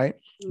us, right?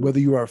 Mm. Whether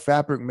you are a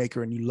fabric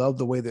maker and you love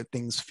the way that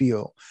things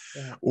feel,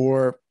 Yeah.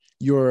 or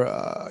you're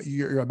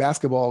a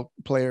basketball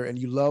player and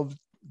you love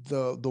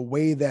the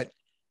way that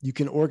you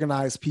can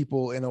organize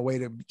people in a way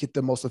to get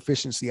the most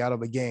efficiency out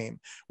of a game,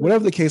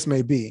 whatever the case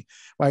may be,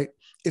 right?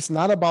 It's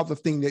not about the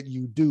thing that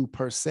you do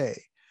per se,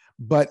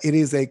 but it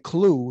is a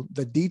clue.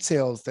 The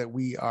details that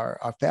we are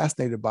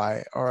fascinated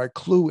by are a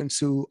clue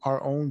into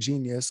our own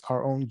genius,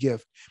 our own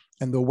gift,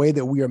 and the way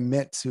that we are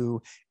meant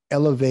to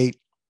elevate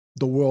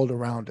the world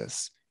around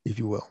us, if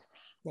you will.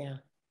 Yeah.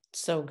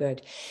 So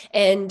good.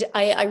 And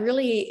I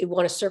really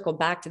want to circle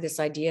back to this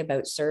idea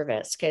about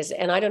service,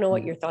 and I don't know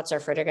what your thoughts are,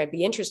 Fredrick. I'd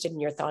be interested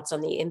in your thoughts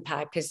on the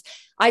impact, because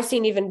I've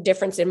seen even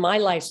difference in my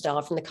lifestyle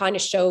from the kind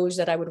of shows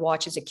that I would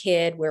watch as a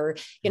kid where,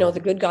 the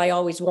good guy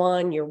always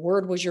won, your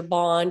word was your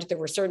bond. There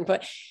were certain,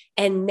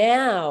 and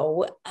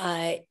now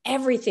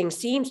everything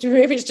seems to,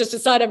 maybe it's just a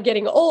sign I'm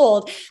getting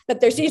old, but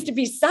there seems to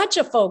be such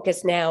a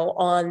focus now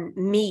on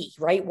me,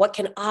 right? What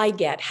can I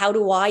get? How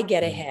do I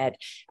get ahead?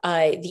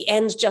 The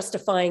ends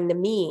justifying the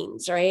means,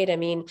 right? I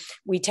mean,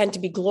 we tend to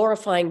be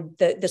glorifying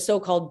the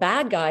so-called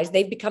bad guys.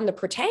 They've become the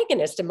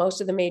protagonist in most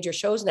of the major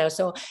shows now.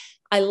 So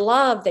I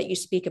love that you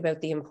speak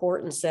about the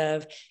importance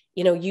of,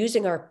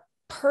 using our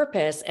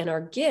purpose and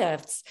our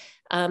gifts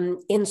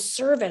in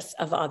service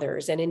of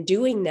others, and in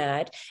doing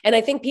that. And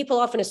I think people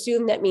often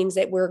assume that means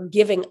that we're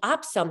giving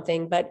up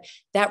something, but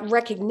that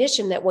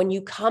recognition that when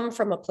you come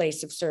from a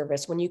place of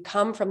service, when you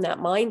come from that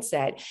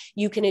mindset,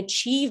 you can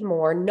achieve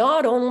more,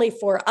 not only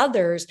for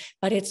others,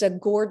 but it's a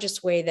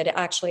gorgeous way that it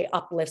actually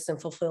uplifts and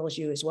fulfills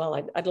you as well.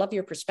 I'd love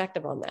your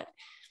perspective on that.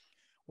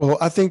 Well,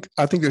 I think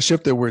the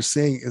shift that we're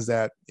seeing is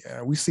that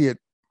we see it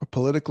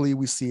politically,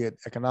 we see it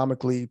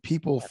economically.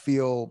 People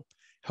feel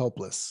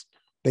helpless.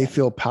 They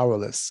feel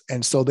powerless.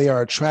 And so they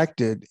are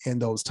attracted in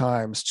those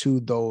times to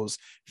those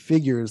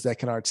figures that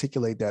can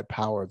articulate that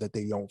power that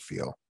they don't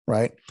feel,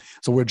 right?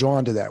 So we're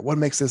drawn to that. What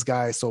makes this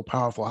guy so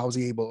powerful? How is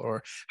he able,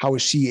 or how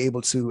is she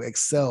able to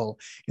excel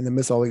in the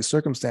midst of all these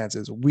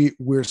circumstances?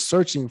 We're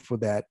searching for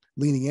that,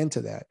 leaning into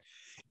that.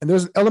 And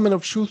there's an element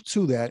of truth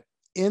to that,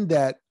 in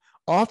that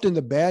often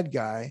the bad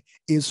guy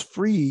is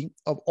free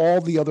of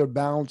all the other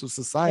bounds of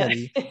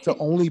society to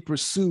only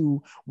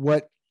pursue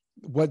what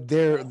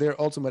their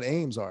ultimate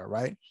aims are,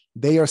 right?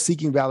 They are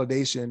seeking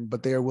validation,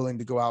 but they are willing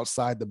to go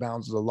outside the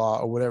bounds of the law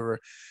or whatever,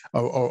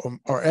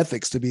 or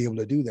ethics, to be able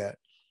to do that.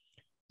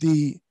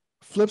 The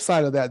flip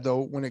side of that,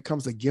 though, when it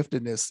comes to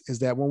giftedness, is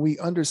that when we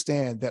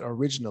understand that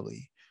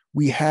originally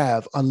we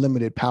have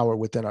unlimited power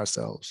within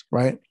ourselves,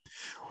 right?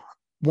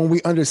 When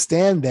we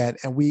understand that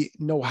and we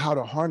know how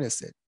to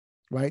harness it,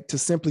 right? To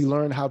simply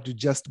learn how to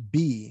just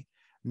be,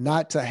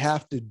 not to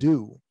have to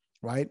do,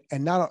 right?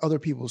 And not on other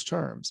people's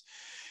terms.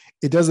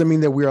 It doesn't mean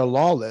that we are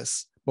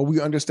lawless, but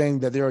we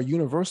understand that there are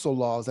universal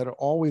laws that are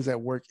always at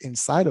work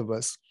inside of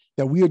us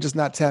that we are just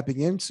not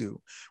tapping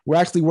into. We're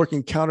actually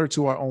working counter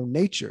to our own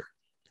nature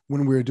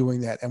when we're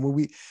doing that. And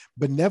when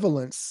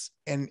benevolence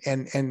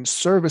and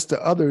service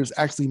to others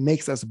actually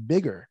makes us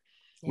bigger.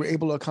 We're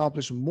able to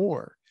accomplish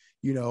more,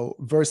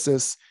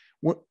 versus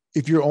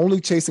if you're only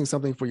chasing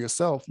something for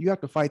yourself, you have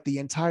to fight the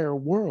entire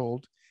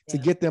world to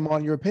get them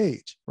on your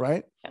page,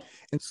 right?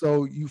 And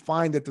so you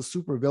find that the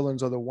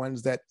supervillains are the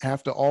ones that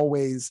have to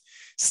always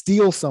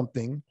steal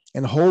something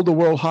and hold the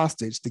world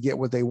hostage to get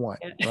what they want,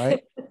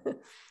 right?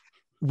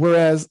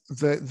 Whereas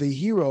the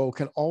hero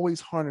can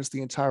always harness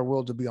the entire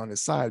world to be on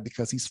his side,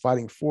 because he's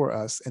fighting for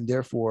us, and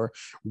therefore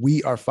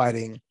we are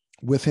fighting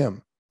with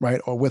him, right?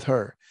 Or with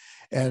her.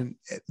 And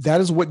that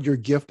is what your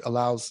gift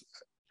allows.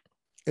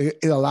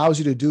 It allows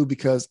you to do,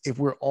 because if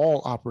we're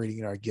all operating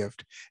in our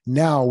gift,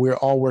 now we're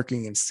all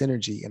working in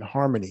synergy and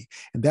harmony.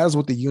 And that is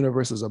what the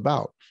universe is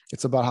about.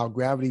 It's about how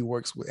gravity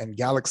works and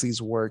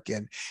galaxies work,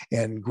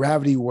 and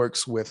gravity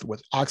works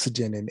with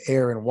oxygen and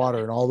air and water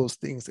and all those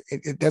things.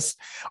 That's,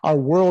 our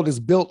world is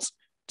built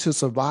to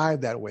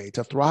survive that way,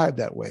 to thrive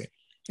that way.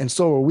 And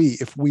so are we,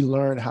 if we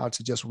learn how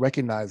to just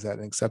recognize that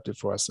and accept it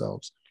for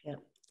ourselves. Yeah.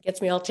 Gets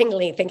me all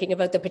tingly thinking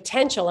about the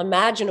potential.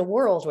 Imagine a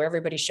world where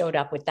everybody showed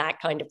up with that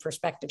kind of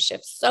perspective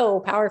shift. So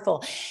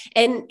powerful.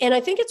 And I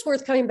think it's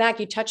worth coming back.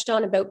 You touched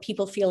on about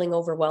people feeling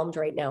overwhelmed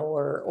right now,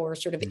 or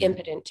sort of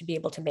impotent to be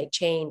able to make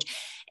change.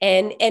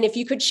 And if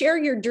you could share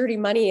your dirty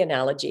money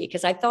analogy,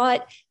 because I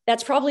thought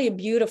that's probably a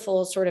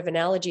beautiful sort of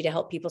analogy to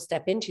help people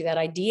step into that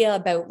idea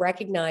about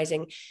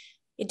recognizing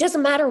it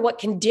doesn't matter what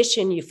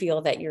condition you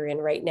feel that you're in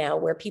right now,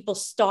 where people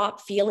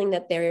stop feeling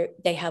that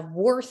they have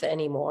worth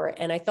anymore.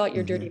 And I thought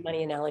your dirty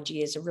money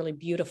analogy is a really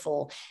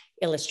beautiful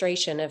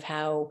illustration of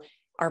how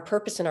our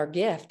purpose and our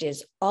gift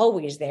is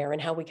always there,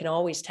 and how we can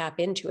always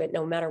tap into it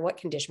no matter what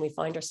condition we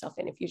find ourselves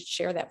in. If you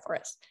share that for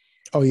us.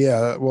 Oh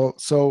yeah. Well,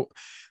 so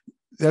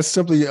that's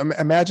simply,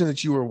 imagine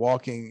that you were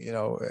walking,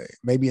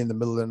 maybe in the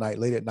middle of the night,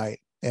 late at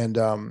night, and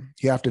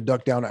you have to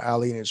duck down an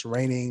alley, and it's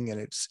raining, and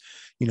it's,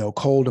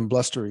 cold and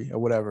blustery or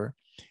whatever.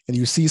 And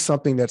you see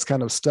something that's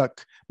kind of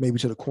stuck maybe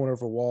to the corner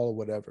of a wall or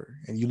whatever.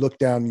 And you look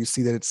down and you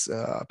see that it's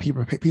a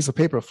piece of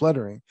paper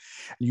fluttering.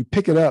 And you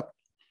pick it up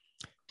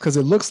because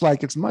it looks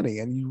like it's money,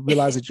 and you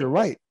realize that you're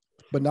right.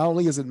 But not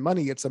only is it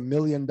money, it's $1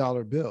 million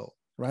bill,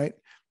 right?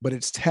 But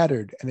it's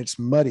tattered and it's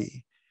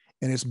muddy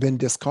and it's been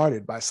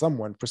discarded by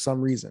someone for some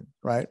reason,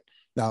 right?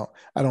 Now,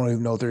 I don't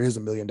even know if there is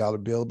 $1 million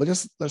bill, but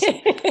just let's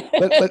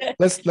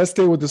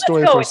stay with the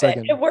story for a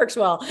second. It works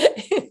well.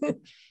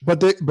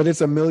 But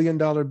it's $1 million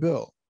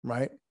bill,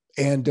 right?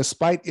 And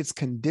despite its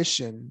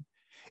condition,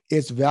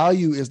 its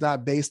value is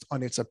not based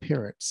on its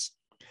appearance.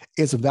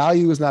 Its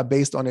value is not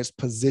based on its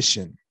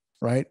position,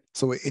 right?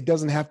 So it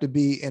doesn't have to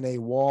be in a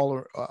wall,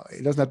 or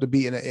it doesn't have to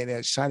be in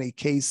a shiny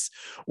case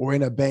or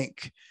in a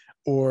bank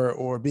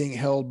or being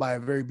held by a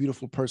very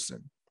beautiful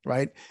person,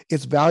 right?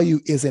 Its value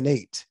is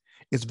innate.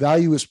 Its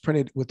value is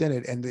printed within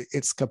it, and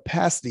its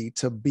capacity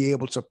to be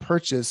able to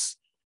purchase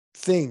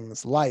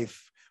things,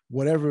 life,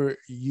 whatever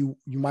you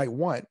might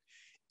want,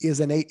 is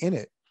innate in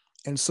it.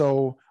 And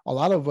so a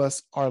lot of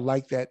us are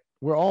like that.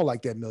 We're all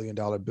like that $1 million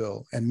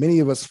bill. And many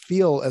of us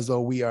feel as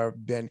though we are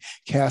been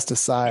cast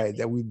aside,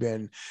 that we've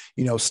been,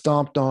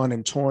 stomped on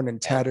and torn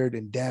and tattered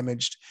and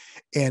damaged.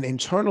 And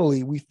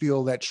internally, we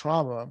feel that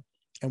trauma,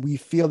 and we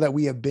feel that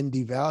we have been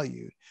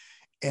devalued.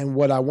 And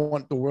what I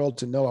want the world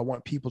to know, I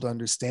want people to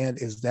understand,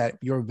 is that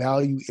your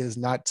value is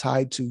not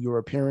tied to your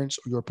appearance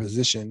or your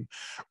position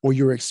or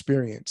your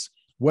experience.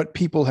 What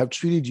people have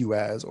treated you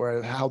as,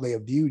 or how they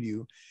have viewed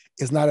you,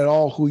 is not at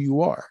all who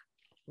you are.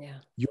 Yeah.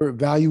 Your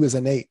value is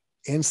innate.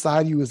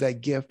 Inside you is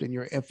that gift and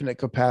your infinite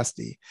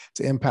capacity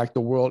to impact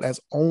the world as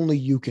only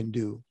you can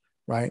do,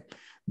 right?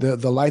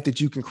 The light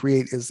that you can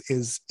create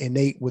is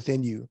innate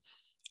within you.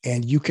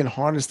 And you can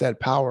harness that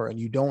power, and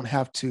you don't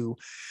have to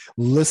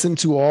listen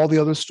to all the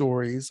other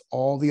stories,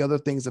 all the other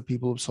things that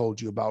people have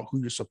told you about who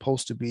you're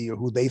supposed to be or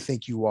who they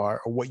think you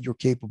are or what you're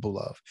capable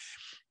of.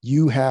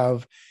 You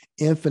have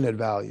infinite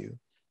value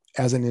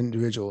as an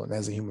individual and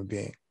as a human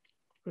being.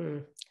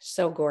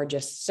 So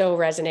gorgeous. So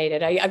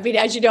resonated. I mean,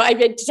 as you know, I've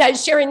been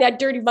sharing that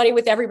dirty money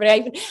with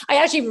everybody. I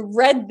actually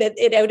read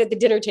it out at the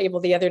dinner table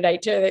the other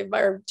night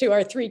to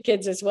our 3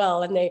 kids as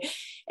well. And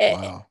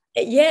wow.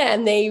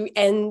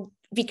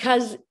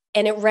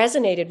 And it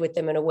resonated with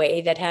them in a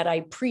way that, had I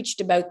preached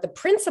about the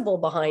principle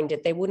behind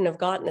it, they wouldn't have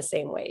gotten the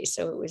same way.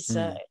 So it was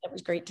that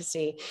was great to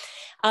see.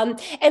 And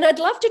I'd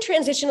love to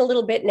transition a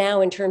little bit now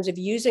in terms of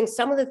using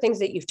some of the things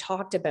that you've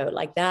talked about,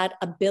 like that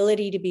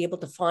ability to be able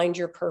to find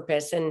your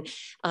purpose, and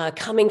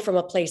coming from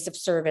a place of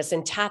service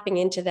and tapping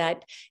into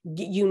that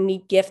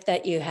unique gift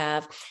that you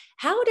have.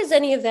 How does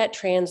any of that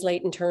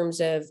translate in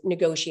terms of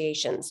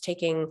negotiations,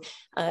 taking,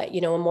 a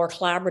more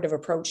collaborative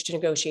approach to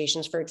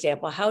negotiations, for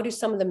example? How do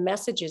some of the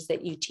messages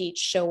that you teach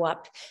show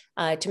up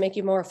to make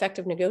you a more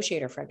effective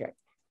negotiator, Fredrick?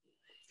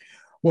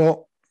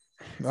 Well,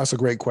 that's a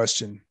great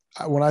question.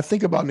 When I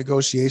think about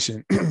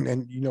negotiation,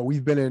 and,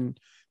 we've been in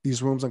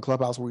these rooms on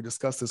Clubhouse where we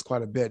discuss this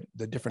quite a bit,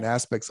 the different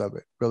aspects of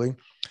it, really.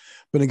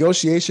 But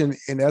negotiation,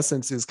 in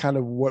essence, is kind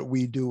of what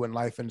we do in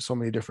life in so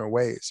many different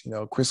ways.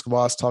 Chris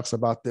Voss talks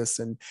about this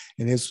in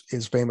his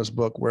famous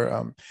book,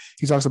 where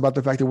he talks about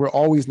the fact that we're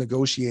always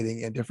negotiating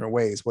in different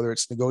ways, whether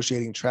it's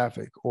negotiating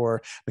traffic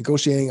or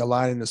negotiating a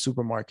line in the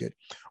supermarket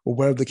or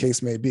whatever the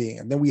case may be.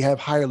 And then we have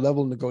higher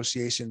level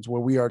negotiations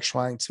where we are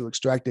trying to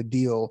extract a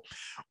deal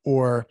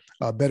or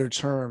better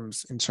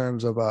terms in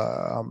terms of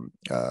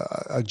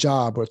a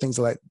job or things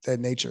like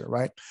that nature,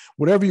 right?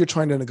 Whatever you're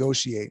trying to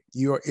negotiate,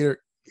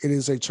 it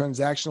is a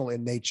transactional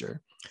in nature.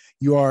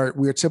 We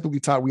are typically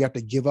taught we have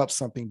to give up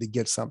something to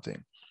get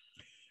something.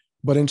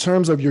 But in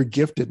terms of your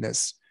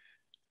giftedness,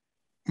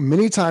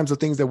 many times the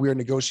things that we are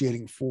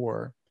negotiating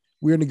for,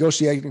 we are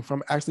negotiating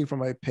from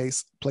a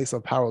place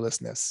of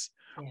powerlessness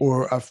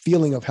or a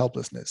feeling of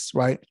helplessness,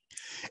 right?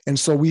 And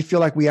so we feel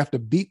like we have to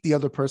beat the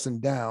other person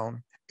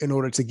down in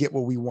order to get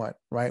what we want,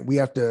 right? We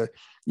have to,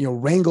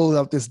 wrangle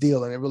out this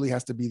deal, and it really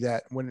has to be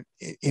that. When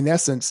in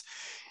essence,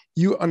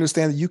 you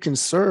understand that you can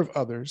serve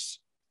others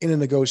in a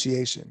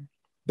negotiation,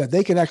 that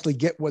they can actually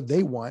get what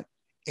they want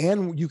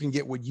and you can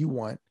get what you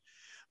want,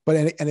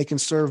 and it can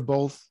serve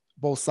both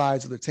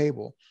sides of the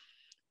table.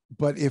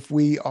 But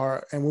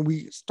when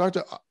we start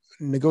to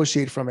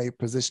negotiate from a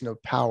position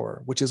of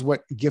power, which is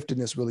what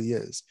giftedness really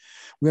is,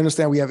 we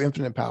understand we have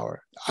infinite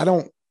power. I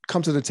don't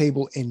come to the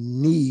table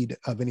in need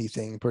of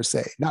anything per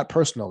se, not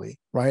personally,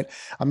 right?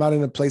 I'm not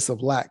in a place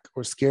of lack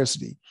or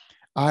scarcity.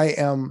 I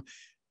am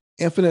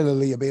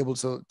infinitely able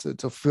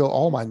to fill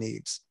all my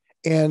needs.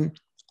 And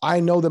I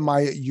know that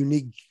my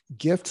unique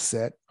gift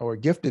set or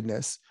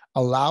giftedness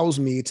allows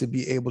me to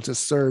be able to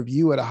serve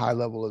you at a high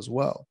level as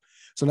well.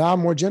 So now I'm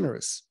more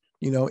generous,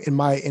 in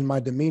my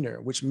demeanor,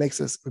 which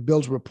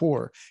builds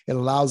rapport. It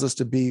allows us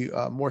to be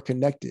more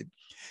connected.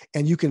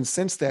 And you can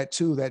sense that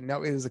too, that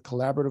now it is a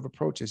collaborative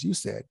approach, as you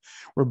said.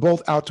 We're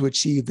both out to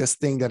achieve this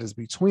thing that is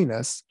between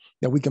us,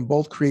 that we can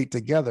both create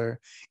together,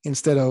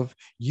 instead of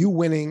you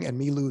winning and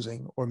me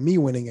losing, or me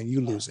winning and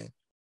you losing,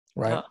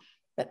 right?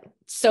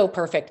 So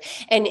perfect.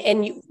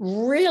 And you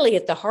really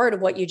at the heart of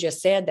what you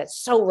just said, that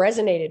so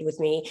resonated with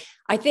me.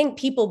 I think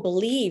people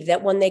believe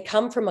that when they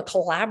come from a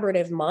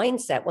collaborative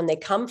mindset, when they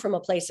come from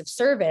a place of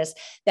service,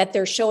 that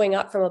they're showing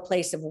up from a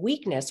place of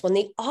weakness, when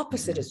the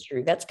opposite is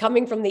true. That's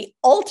coming from the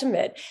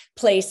ultimate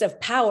place of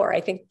power.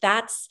 I think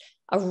that's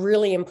a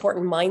really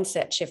important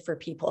mindset shift for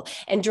people,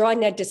 and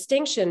drawing that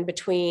distinction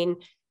between,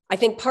 I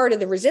think part of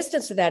the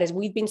resistance to that is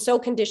we've been so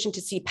conditioned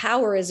to see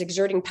power as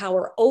exerting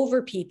power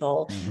over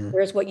people,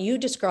 whereas what you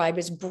describe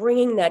is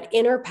bringing that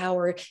inner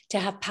power to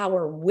have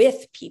power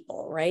with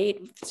people, right?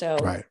 So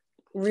Right.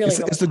 really,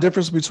 It's the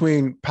difference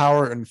between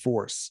power and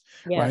force,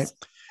 yes. Right?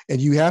 And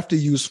you have to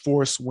use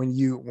force when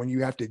you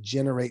have to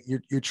generate.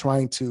 You're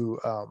trying to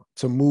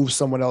move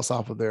someone else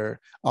off of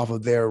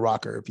their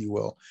rocker, if you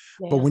will.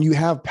 Yeah. But when you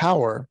have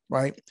power,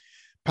 right?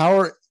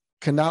 Power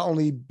can not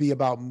only be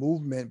about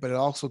movement, but it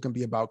also can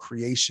be about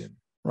creation,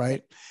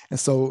 right? And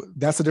so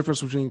that's the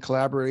difference between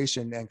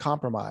collaboration and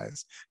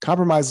compromise.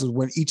 Compromise is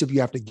when each of you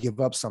have to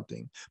give up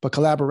something, but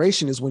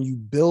collaboration is when you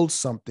build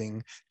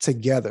something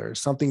together,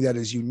 something that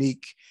is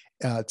unique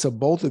to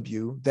both of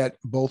you, that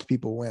both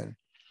people win.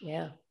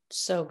 Yeah.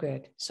 So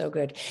good. So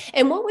good.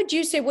 And what do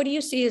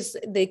you see as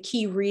the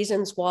key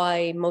reasons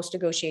why most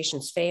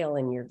negotiations fail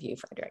in your view,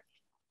 Fredrick?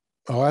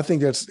 Oh, I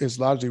think it's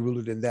largely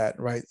rooted in that,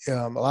 right?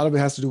 A lot of it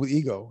has to do with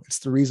ego. It's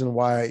the reason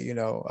why,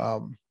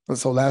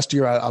 so last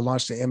year I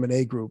launched an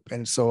M&A group.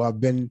 And so I've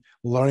been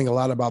learning a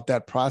lot about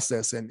that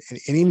process, and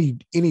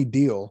any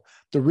deal,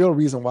 the real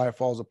reason why it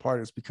falls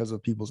apart is because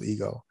of people's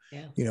ego.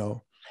 Yeah.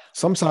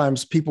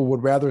 Sometimes people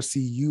would rather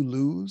see you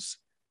lose,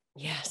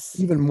 yes,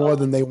 even more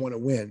than they want to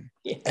win.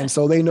 Yeah. And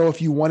so they know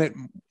if you want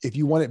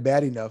it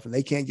bad enough and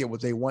they can't get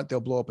what they want,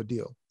 they'll blow up a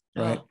deal.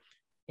 Right. Oh,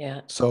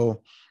 yeah.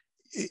 So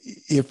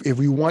if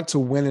we want to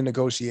win a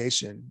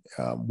negotiation,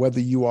 whether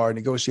you are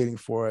negotiating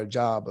for a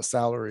job, a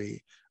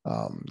salary,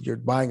 you're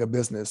buying a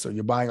business, or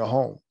you're buying a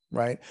home,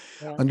 right?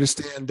 Yeah.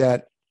 Understand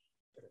that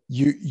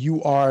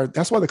you are.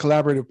 That's why the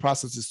collaborative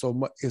process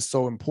is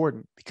so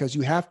important, because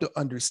you have to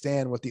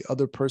understand what the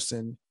other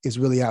person is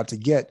really out to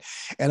get,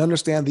 and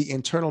understand the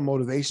internal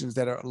motivations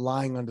that are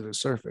lying under the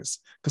surface.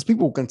 Because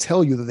people can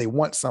tell you that they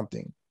want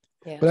something,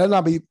 yeah, but that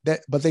not be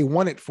that, but they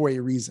want it for a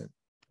reason,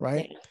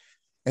 right? Yeah.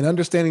 And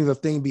understanding the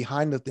thing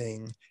behind the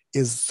thing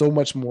is so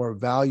much more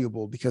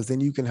valuable, because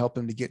then you can help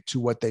them to get to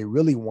what they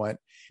really want,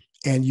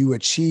 and you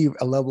achieve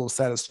a level of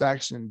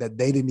satisfaction that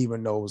they didn't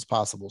even know was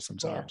possible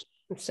sometimes.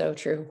 Yeah. So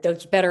true.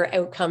 Those better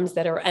outcomes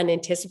that are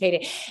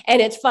unanticipated. And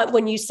it's fun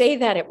when you say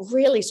that. It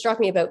really struck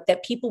me about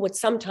that people would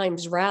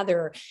sometimes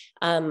rather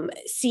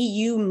see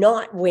you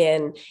not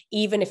win,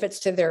 even if it's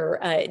to their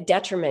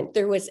detriment.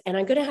 And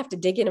I'm going to have to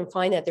dig in and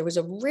find that. There was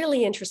a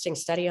really interesting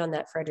study on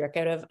that, Fredrick,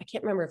 out of, I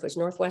can't remember if it was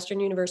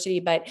Northwestern University,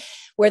 but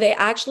where they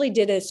actually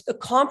did a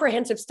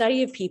comprehensive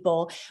study of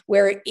people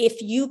where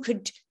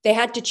they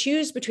had to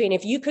choose between,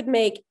 if you could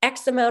make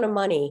X amount of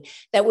money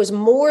that was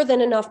more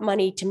than enough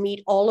money to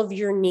meet all of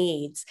your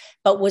needs,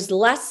 but was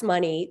less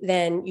money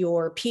than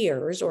your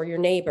peers or your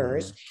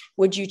neighbors,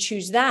 would you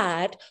choose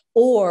that?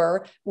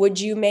 Or would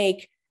you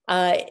make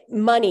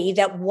money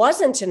that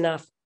wasn't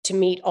enough to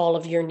meet all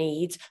of your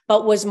needs,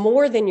 but was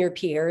more than your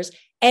peers?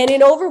 And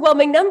in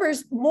overwhelming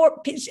numbers,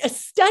 a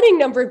stunning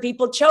number of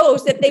people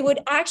chose that they would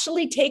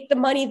actually take the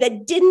money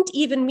that didn't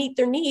even meet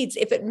their needs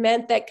if it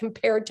meant that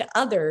compared to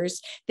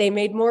others, they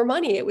made more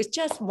money. It was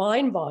just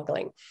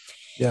mind-boggling.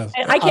 Yeah,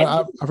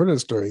 I've heard that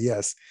story,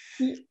 yes.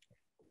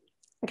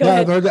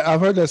 I've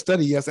heard that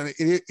study, yes, and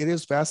it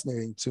is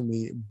fascinating to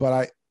me.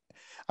 But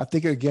I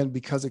think, again,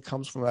 because it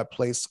comes from that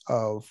place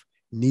of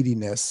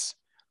neediness,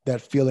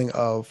 that feeling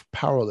of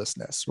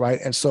powerlessness, right?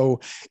 And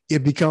so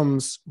it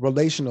becomes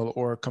relational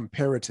or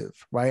comparative,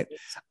 right?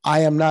 I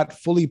am not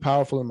fully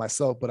powerful in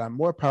myself, but I'm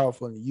more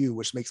powerful in you,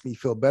 which makes me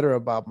feel better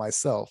about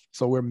myself.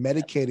 So we're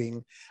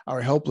medicating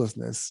our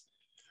helplessness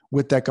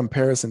with that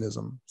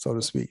comparisоnism, so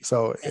to speak.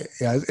 So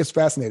yeah, it's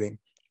fascinating.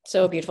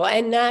 So beautiful.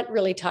 And that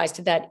really ties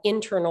to that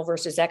internal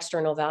versus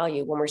external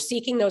value. When we're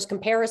seeking those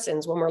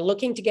comparisons, when we're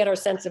looking to get our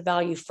sense of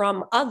value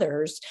from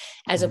others,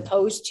 as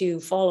opposed to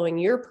following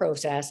your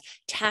process,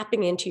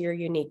 tapping into your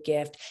unique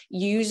gift,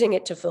 using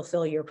it to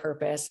fulfill your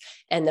purpose,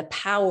 and the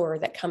power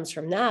that comes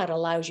from that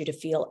allows you to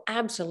feel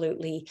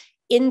absolutely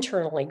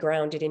internally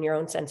grounded in your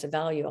own sense of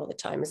value all the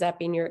time. Has that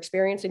been your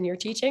experience in your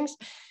teachings?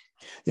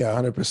 Yeah,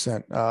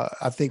 100%.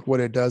 I think what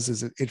it does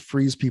is it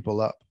frees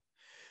people up.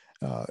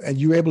 And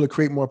you're able to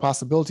create more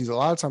possibilities. A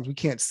lot of times we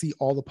can't see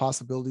all the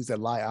possibilities that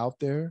lie out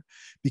there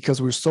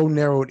because we're so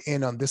narrowed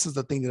in on, this is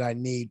the thing that I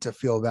need to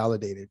feel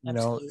validated.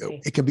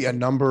 Absolutely. It can be a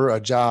number, a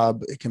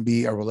job, it can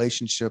be a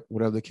relationship,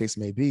 whatever the case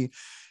may be.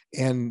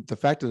 And the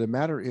fact of the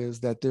matter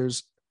is that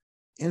there's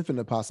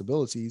infinite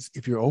possibilities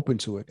if you're open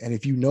to it. And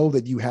if you know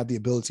that you have the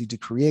ability to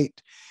create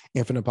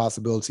infinite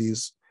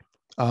possibilities,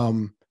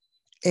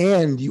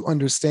 and you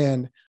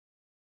understand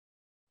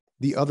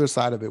the other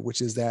side of it,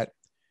 which is that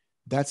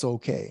that's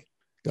okay.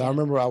 Yeah. I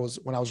remember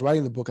when I was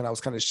writing the book, and I was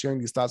kind of sharing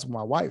these thoughts with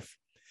my wife,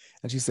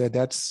 and she said,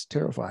 that's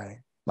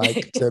terrifying.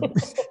 Like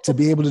to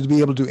be able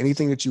to do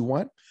anything that you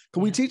want,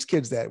 Because we teach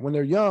kids that when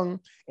they're young,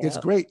 it's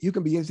Yeah. great. You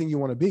can be anything you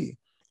want to be.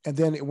 And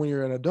then when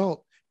you're an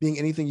adult, being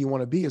anything you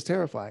want to be is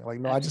terrifying. Like,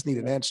 no, I just need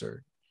an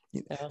answer.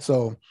 Yeah.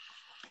 So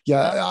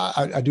yeah,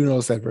 I do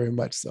notice that very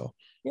much so.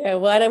 Yeah,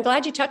 well, and I'm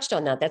glad you touched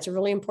on that. That's a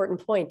really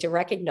important point to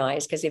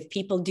recognize, because if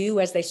people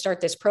do, as they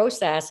start this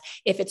process,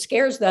 if it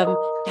scares them,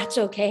 that's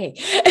okay.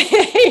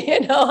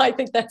 I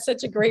think that's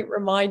such a great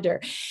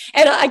reminder.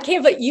 And I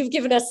can't, but you've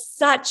given us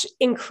such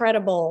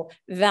incredible,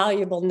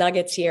 valuable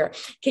nuggets here.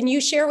 Can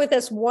you share with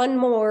us one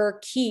more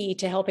key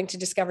to helping to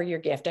discover your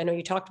gift? I know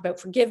you talked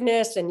about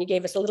forgiveness and you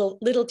gave us a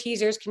little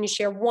teasers. Can you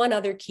share one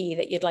other key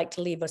that you'd like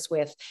to leave us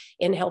with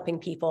in helping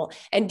people?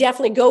 And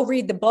definitely go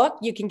read the book.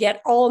 You can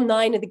get all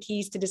 9 of the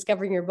keys to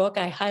discovering your book.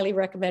 I highly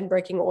recommend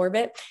Breaking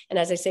Orbit. And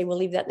as I say, we'll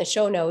leave that in the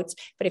show notes.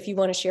 But if you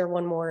want to share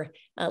one more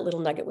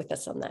little nugget with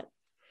us on that.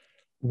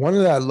 One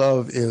that I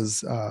love is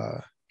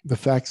the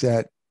fact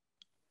that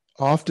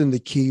often the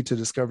key to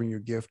discovering your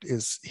gift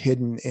is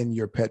hidden in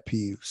your pet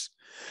peeves,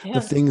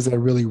 the things that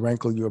really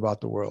rankle you about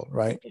the world,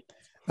 right?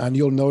 And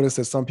you'll notice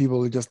that some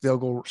people they'll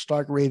go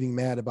stark raving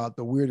mad about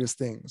the weirdest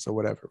things or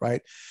whatever,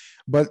 right?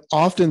 But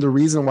often the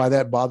reason why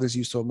that bothers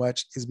you so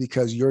much is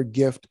because your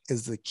gift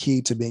is the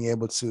key to being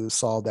able to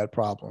solve that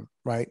problem,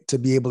 right? To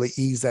be able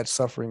to ease that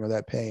suffering or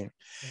that pain.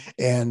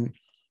 And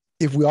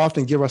if we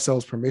often give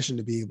ourselves permission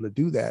to be able to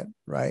do that,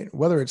 right?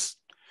 Whether it's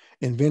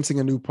inventing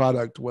a new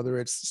product, whether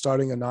it's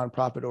starting a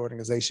nonprofit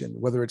organization,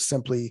 whether it's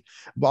simply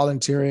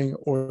volunteering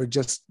or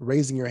just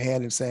raising your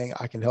hand and saying,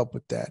 I can help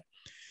with that.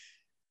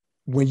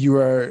 When you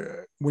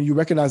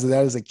recognize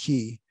that is a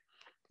key,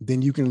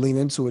 then you can lean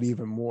into it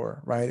even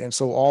more, right? And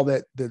so all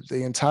that,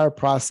 the entire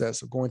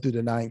process of going through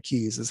the 9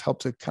 keys has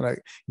helped to kind of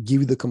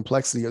give you the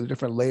complexity of the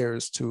different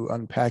layers to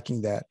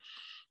unpacking that.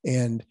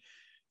 And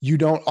you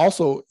don't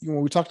also,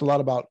 we talked a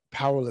lot about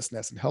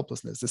powerlessness and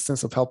helplessness, the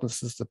sense of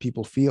helplessness that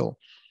people feel.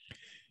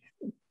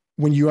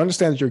 When you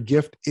understand that your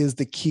gift is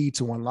the key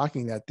to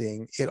unlocking that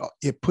thing,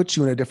 it puts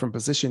you in a different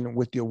position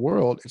with your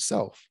world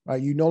itself,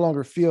 right? You no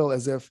longer feel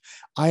as if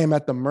I am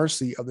at the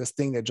mercy of this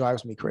thing that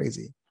drives me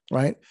crazy,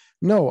 right?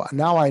 No,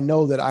 now I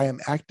know that I am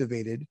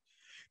activated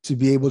to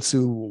be able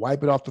to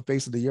wipe it off the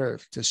face of the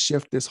earth, to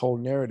shift this whole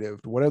narrative,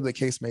 whatever the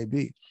case may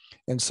be.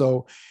 And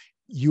so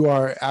you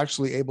are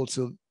actually able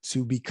to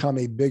become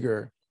a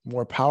bigger,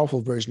 more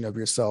powerful version of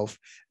yourself,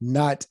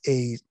 not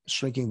a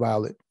shrinking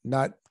violet,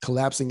 not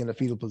collapsing in a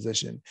fetal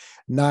position,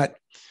 not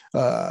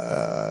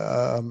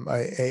a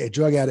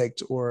drug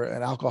addict or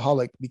an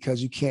alcoholic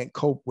because you can't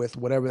cope with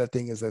whatever that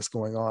thing is that's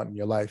going on in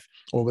your life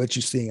or what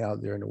you're seeing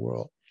out there in the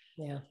world.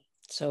 Yeah.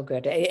 So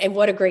good. And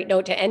what a great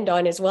note to end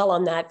on as well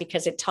on that,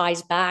 because it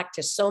ties back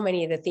to so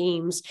many of the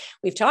themes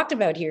we've talked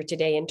about here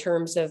today in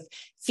terms of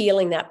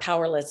feeling that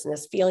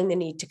powerlessness, feeling the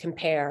need to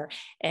compare,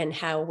 and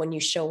how when you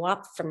show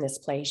up from this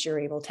place, you're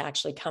able to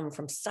actually come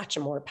from such a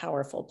more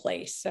powerful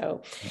place.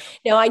 So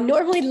now I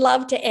normally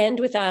love to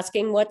end with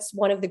asking, what's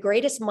one of the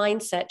greatest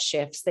mindset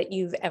shifts that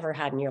you've ever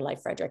had in your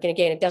life, Fredrick? And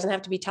again, it doesn't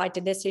have to be tied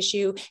to this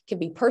issue. It can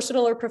be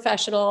personal or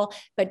professional,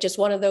 but just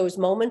one of those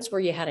moments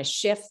where you had a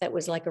shift that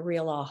was like a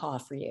real aha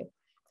for you.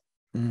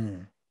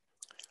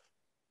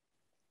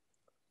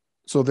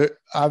 So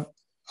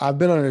I've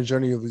been on a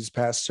journey of these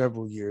past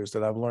several years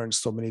that I've learned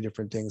so many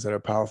different things that are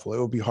powerful. It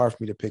would be hard for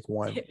me to pick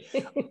one.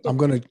 I'm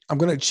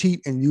gonna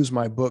cheat and use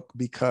my book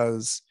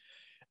because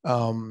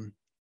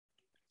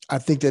I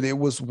think that it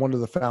was one of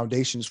the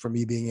foundations for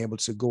me being able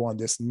to go on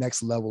this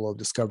next level of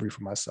discovery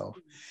for myself.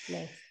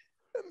 Nice.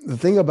 The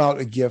thing about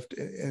a gift,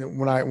 and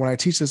when I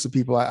teach this to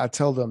people, I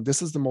tell them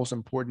this is the most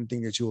important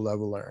thing that you'll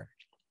ever learn.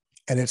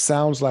 And it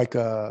sounds like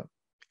a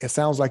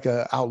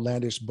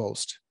outlandish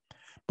boast.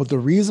 But the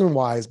reason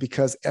why is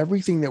because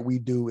everything that we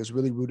do is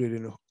really rooted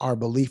in our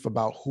belief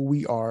about who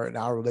we are and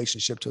our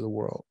relationship to the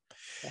world.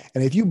 Yeah.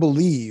 And if you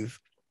believe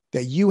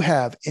that you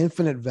have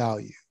infinite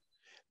value,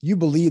 you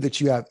believe that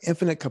you have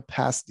infinite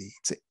capacity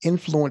to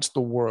influence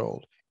the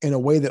world in a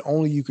way that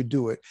only you could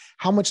do it,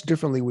 how much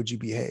differently would you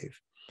behave?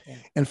 Yeah.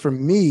 And for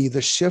me,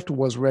 the shift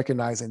was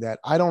recognizing that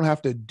I don't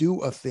have to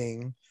do a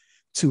thing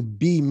to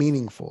be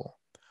meaningful.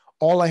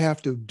 All I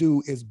have to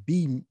do is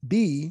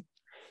be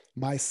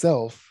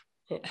myself.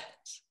 Yes.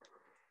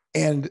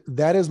 And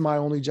that is my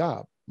only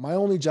job. My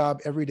only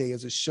job every day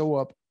is to show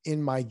up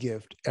in my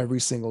gift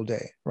every single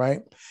day,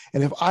 right?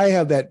 And if I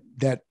have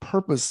that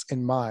purpose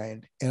in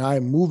mind and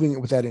I'm moving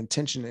with that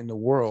intention in the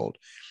world,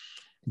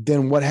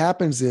 then what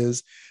happens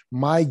is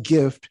my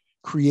gift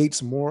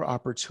creates more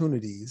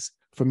opportunities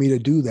for me to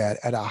do that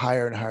at a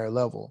higher and higher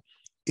level.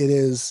 It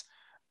is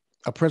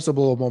a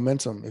principle of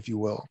momentum, if you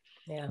will,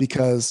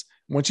 because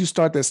once you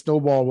start that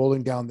snowball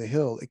rolling down the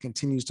hill, it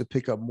continues to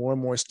pick up more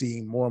and more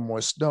steam, more and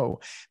more snow.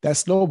 That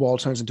snowball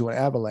turns into an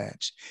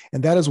avalanche.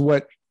 And that is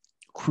what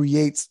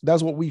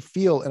that's what we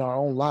feel in our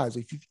own lives.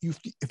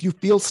 If you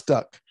feel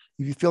stuck,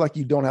 if you feel like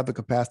you don't have the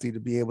capacity to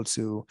be able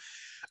to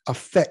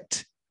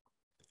affect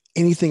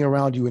anything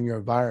around you in your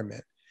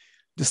environment,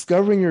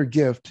 discovering your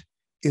gift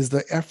is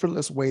the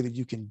effortless way that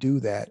you can do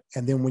that.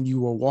 And then when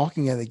you are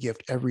walking in the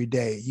gift every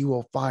day, you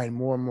will find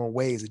more and more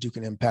ways that you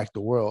can impact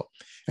the world.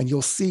 And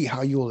you'll see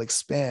how you will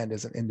expand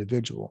as an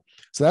individual.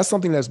 So that's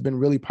something that's been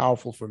really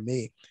powerful for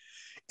me.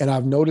 And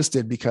I've noticed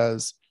it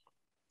because,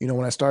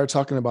 when I started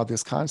talking about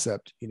this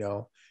concept,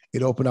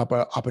 it opened up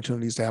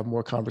opportunities to have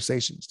more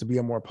conversations, to be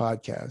on more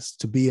podcasts,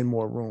 to be in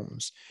more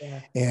rooms. Yeah.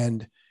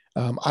 And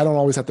I don't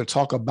always have to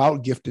talk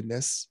about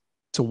giftedness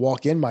to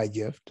walk in my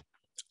gift.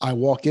 I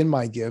walk in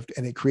my gift,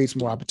 and it creates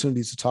more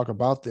opportunities to talk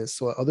about this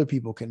so other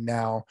people can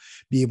now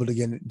be able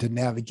to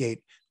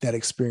navigate that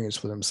experience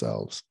for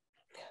themselves.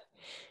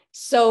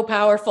 So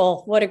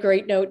powerful. What a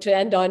great note to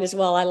end on as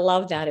well. I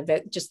love that,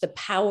 about just the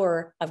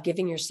power of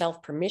giving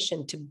yourself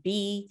permission to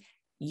be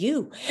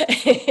you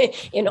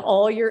in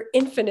all your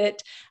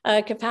infinite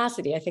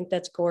capacity. I think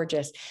that's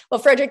gorgeous.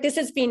 Well, Fredrick, this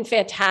has been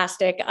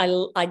fantastic.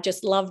 I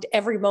just loved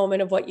every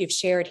moment of what you've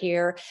shared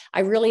here.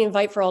 I really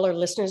invite, for all our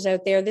listeners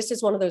out there, this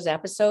is one of those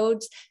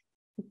episodes.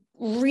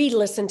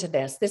 Re-listen to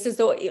this. This is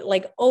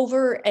like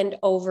over and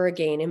over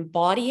again.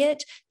 Embody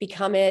it,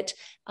 become it.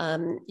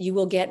 You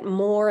will get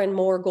more and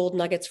more gold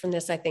nuggets from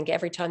this, I think,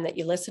 every time that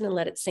you listen, and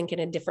let it sink in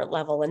a different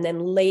level. And then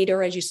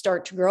later, as you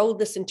start to grow,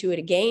 listen to it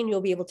again.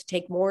 You'll be able to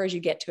take more as you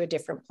get to a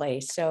different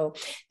place. So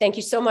thank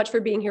you so much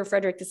for being here,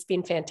 Fredrick. This has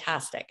been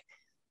fantastic.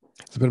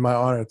 It's been my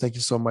honor. Thank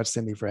you so much,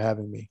 Cindy, for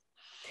having me.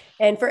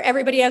 And for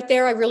everybody out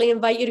there, I really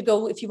invite you to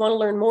go, if you want to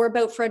learn more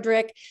about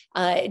Fredrick,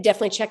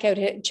 definitely check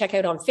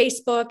out on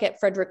Facebook at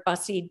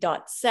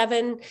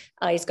fredrickbussey.7.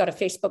 He's got a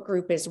Facebook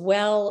group as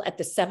well at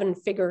the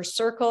 7-Figure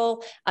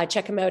Circle.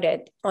 Check him out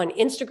on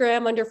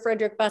Instagram under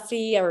Fredrick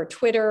Bussey, or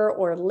Twitter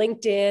or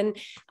LinkedIn.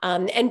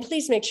 And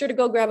please make sure to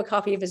go grab a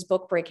copy of his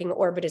book, Breaking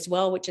Orbit, as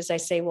well, which, as I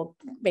say, we'll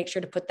make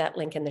sure to put that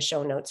link in the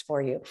show notes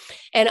for you.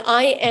 And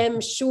I am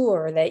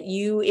sure that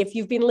if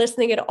you've been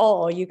listening at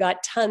all, you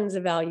got tons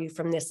of value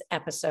from this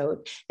episode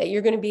that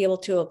you're going to be able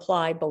to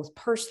apply both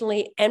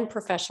personally and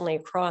professionally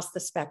across the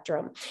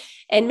spectrum.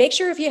 And make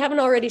sure, if you haven't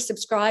already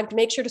subscribed,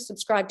 make sure to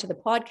subscribe to the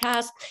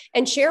podcast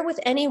and share with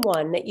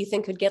anyone that you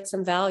think could get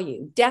some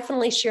value.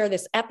 Definitely share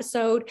this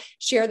episode,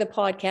 share the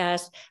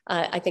podcast.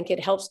 I think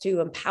it helps to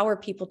empower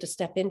people to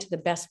step into the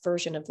best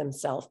version of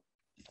themselves.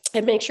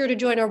 And make sure to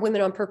join our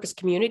Women on Purpose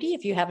community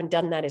if you haven't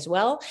done that as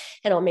well.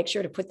 And I'll make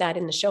sure to put that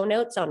in the show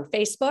notes on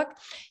Facebook.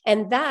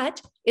 And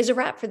that is a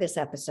wrap for this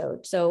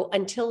episode. So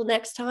until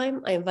next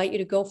time, I invite you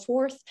to go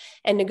forth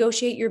and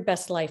negotiate your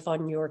best life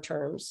on your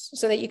terms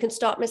so that you can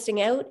stop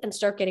missing out and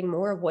start getting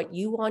more of what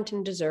you want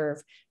and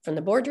deserve, from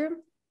the boardroom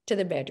to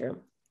the bedroom.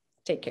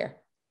 Take care.